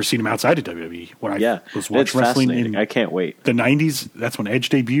honestly never seen him outside of WWE. When I was watching wrestling in I can't wait. The 90s, that's when Edge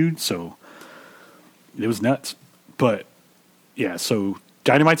debuted, so it was nuts. But, yeah, so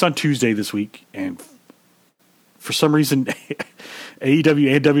Dynamite's on Tuesday this week, and for some reason,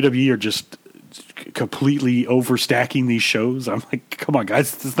 AEW and WWE are just completely overstacking these shows. I'm like, come on,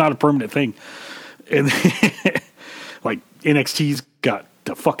 guys, it's not a permanent thing. And, like, NXT's got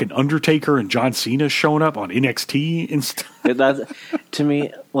the fucking Undertaker and John Cena showing up on NXT and stuff. To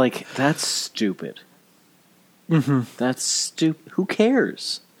me, like, that's stupid. Mm-hmm. That's stupid. Who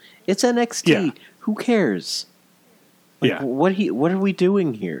cares? It's NXT. Yeah. Who cares? Like, what are we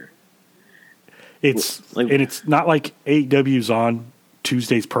doing here? It's it's not like AEW's on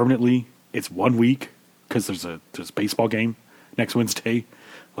Tuesdays permanently. It's 1 week because there's a baseball game next Wednesday.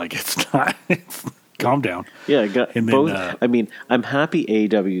 Like it's not. Calm down. Yeah, I'm happy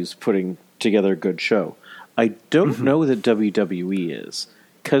AEW's putting together a good show. I don't know that WWE is,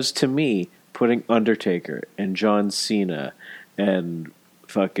 because to me, putting Undertaker and John Cena and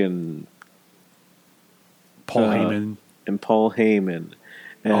fucking Paul Heyman and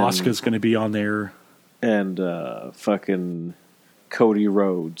Asuka's going to be on there, and fucking Cody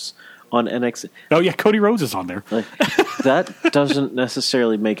Rhodes on NXT. Oh yeah, Cody Rhodes is on there. Like, that doesn't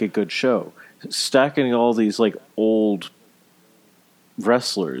necessarily make a good show. Stacking all these like old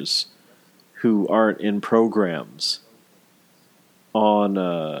wrestlers who aren't in programs on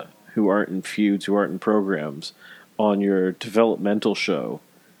who aren't in feuds, who aren't in programs on your developmental show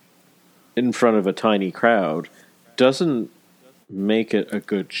in front of a tiny crowd doesn't make it a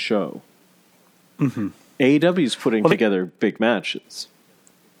good show. Mm-hmm. AEW's putting together big matches.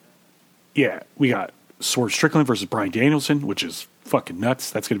 Yeah, we got Swerve Strickland versus Bryan Danielson, which is fucking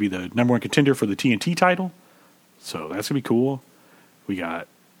nuts. That's going to be the number one contender for the TNT title. So that's going to be cool. We got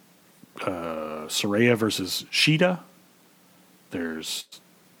Saraya versus Shida. There's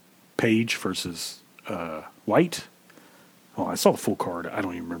Paige versus White. Oh, I saw the full card. I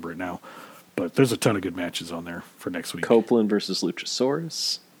don't even remember it now. But there's a ton of good matches on there for next week. Copeland versus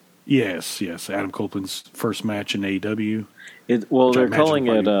Luchasaurus. Yes. Adam Copeland's first match in AEW. They're calling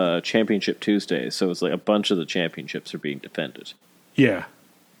it Championship Tuesday, so it's like a bunch of the championships are being defended. Yeah.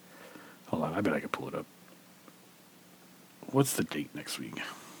 Hold on, I bet I can pull it up. What's the date next week?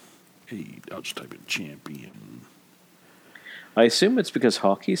 Hey, I'll just type in champion. I assume it's because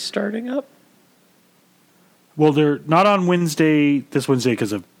hockey's starting up? Well, they're not on this Wednesday,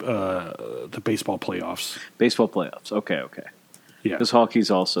 because of the baseball playoffs. Baseball playoffs. Okay. Yeah. Because hockey's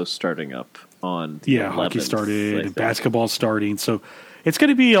also starting up on the 11th, hockey started, and basketball's starting. So it's going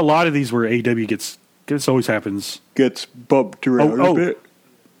to be a lot of these where AEW this always happens. Gets bumped around a bit.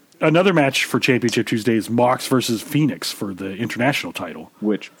 Another match for Championship Tuesday is Mox versus Phoenix for the international title.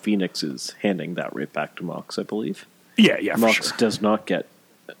 Which Phoenix is handing that right back to Mox, I believe. Yeah, Mox for sure. does not get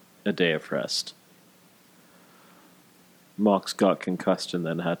a day of rest. Mox got concussed and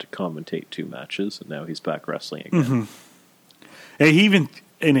then had to commentate 2 matches, and now he's back wrestling again. Mm-hmm. And he even,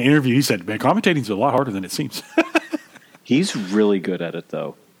 in an interview, he said, man, commentating's a lot harder than it seems. He's really good at it,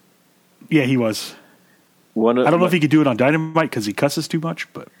 though. Yeah, he was. I don't know if he could do it on Dynamite because he cusses too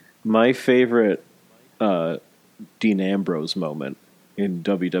much, but... My favorite Dean Ambrose moment in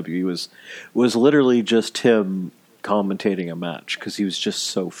WWE was literally just him commentating a match because he was just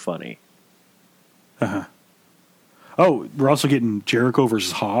so funny. Uh-huh. Oh, we're also getting Jericho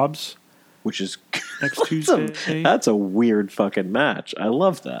versus Hobbs, which is next Tuesday. That's a weird fucking match. I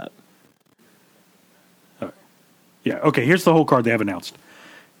love that. Yeah. Okay. Here's the whole card they have announced: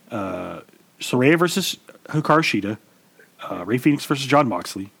 Saraya versus Hikaru Shida, Ray Phoenix versus Jon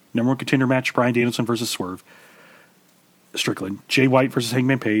Moxley, #1 contender match Bryan Danielson versus Swerve Strickland, Jay White versus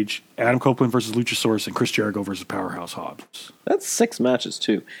Hangman Page, Adam Copeland versus Luchasaurus, and Chris Jericho versus Powerhouse Hobbs. That's 6 matches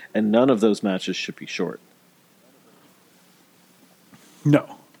too, and none of those matches should be short.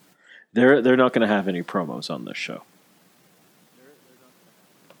 No. They're not going to have any promos on this show.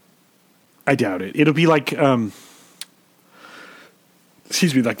 I doubt it. It'll be like, like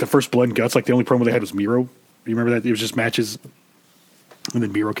the first Blood and Guts. Like the only promo they had was Miro. You remember that? It was just matches, and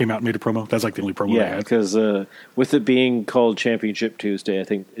then Miro came out and made a promo. That's like the only promo they had. Yeah, because with it being called Championship Tuesday, I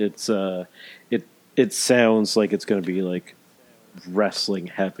think it's it sounds like it's going to be like wrestling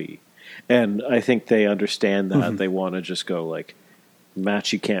heavy, and I think they understand that. Mm-hmm. They want to just go like,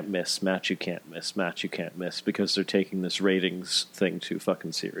 match you can't miss, match you can't miss, match you can't miss, because they're taking this ratings thing too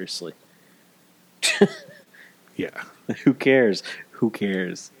fucking seriously. Yeah. Who cares? Who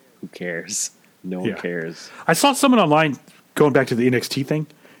cares? Who cares? No one cares. I saw someone online, going back to the NXT thing,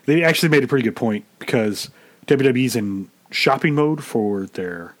 they actually made a pretty good point, because WWE's in shopping mode for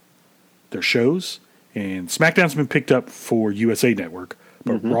their shows, and SmackDown's been picked up for USA Network.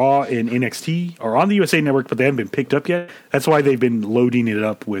 But Raw and NXT are on the USA Network, but they haven't been picked up yet. That's why they've been loading it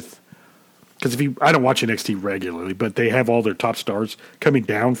up with... Because I don't watch NXT regularly, but they have all their top stars coming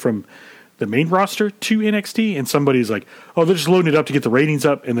down from the main roster to NXT, and somebody's like, oh, they're just loading it up to get the ratings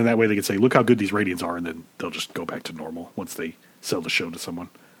up, and then that way they can say, look how good these ratings are, and then they'll just go back to normal once they sell the show to someone.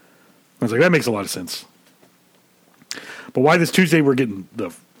 I was like, that makes a lot of sense. But why this Tuesday we're getting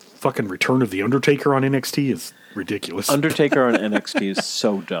the fucking return of The Undertaker on NXT is ridiculous. Undertaker on NXT is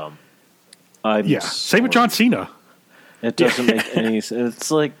so dumb. Same with John Cena. It doesn't make any sense.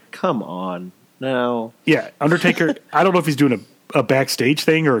 It's like, come on. No. Yeah, Undertaker, I don't know if he's doing a backstage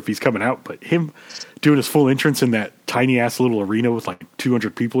thing or if he's coming out, but him doing his full entrance in that tiny-ass little arena with like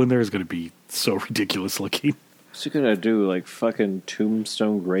 200 people in there is going to be so ridiculous looking. What's he going to do? Like fucking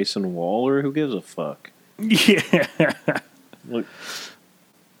Tombstone Grayson Waller? Who gives a fuck? Yeah. Like,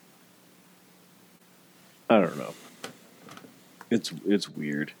 I don't know. It's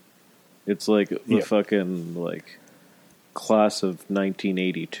weird. It's like the fucking like class of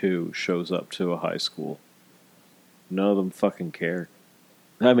 1982 shows up to a high school. None of them fucking care.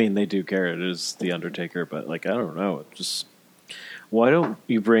 I mean, they do care. It is The Undertaker, but like I don't know. It just why don't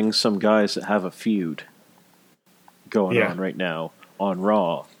you bring some guys that have a feud going on right now on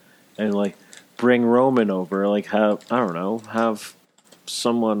Raw, and like bring Roman over? Like have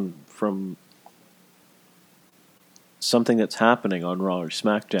someone from something that's happening on Raw or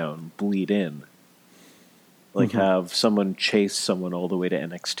SmackDown bleed in. Like have someone chase someone all the way to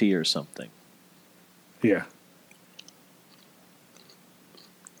NXT or something. Yeah.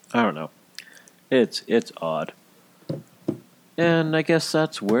 I don't know. It's odd. And I guess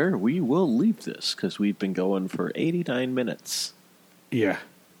that's where we will leave this, because we've been going for 89 minutes. Yeah.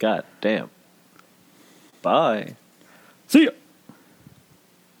 God damn. Bye. See ya.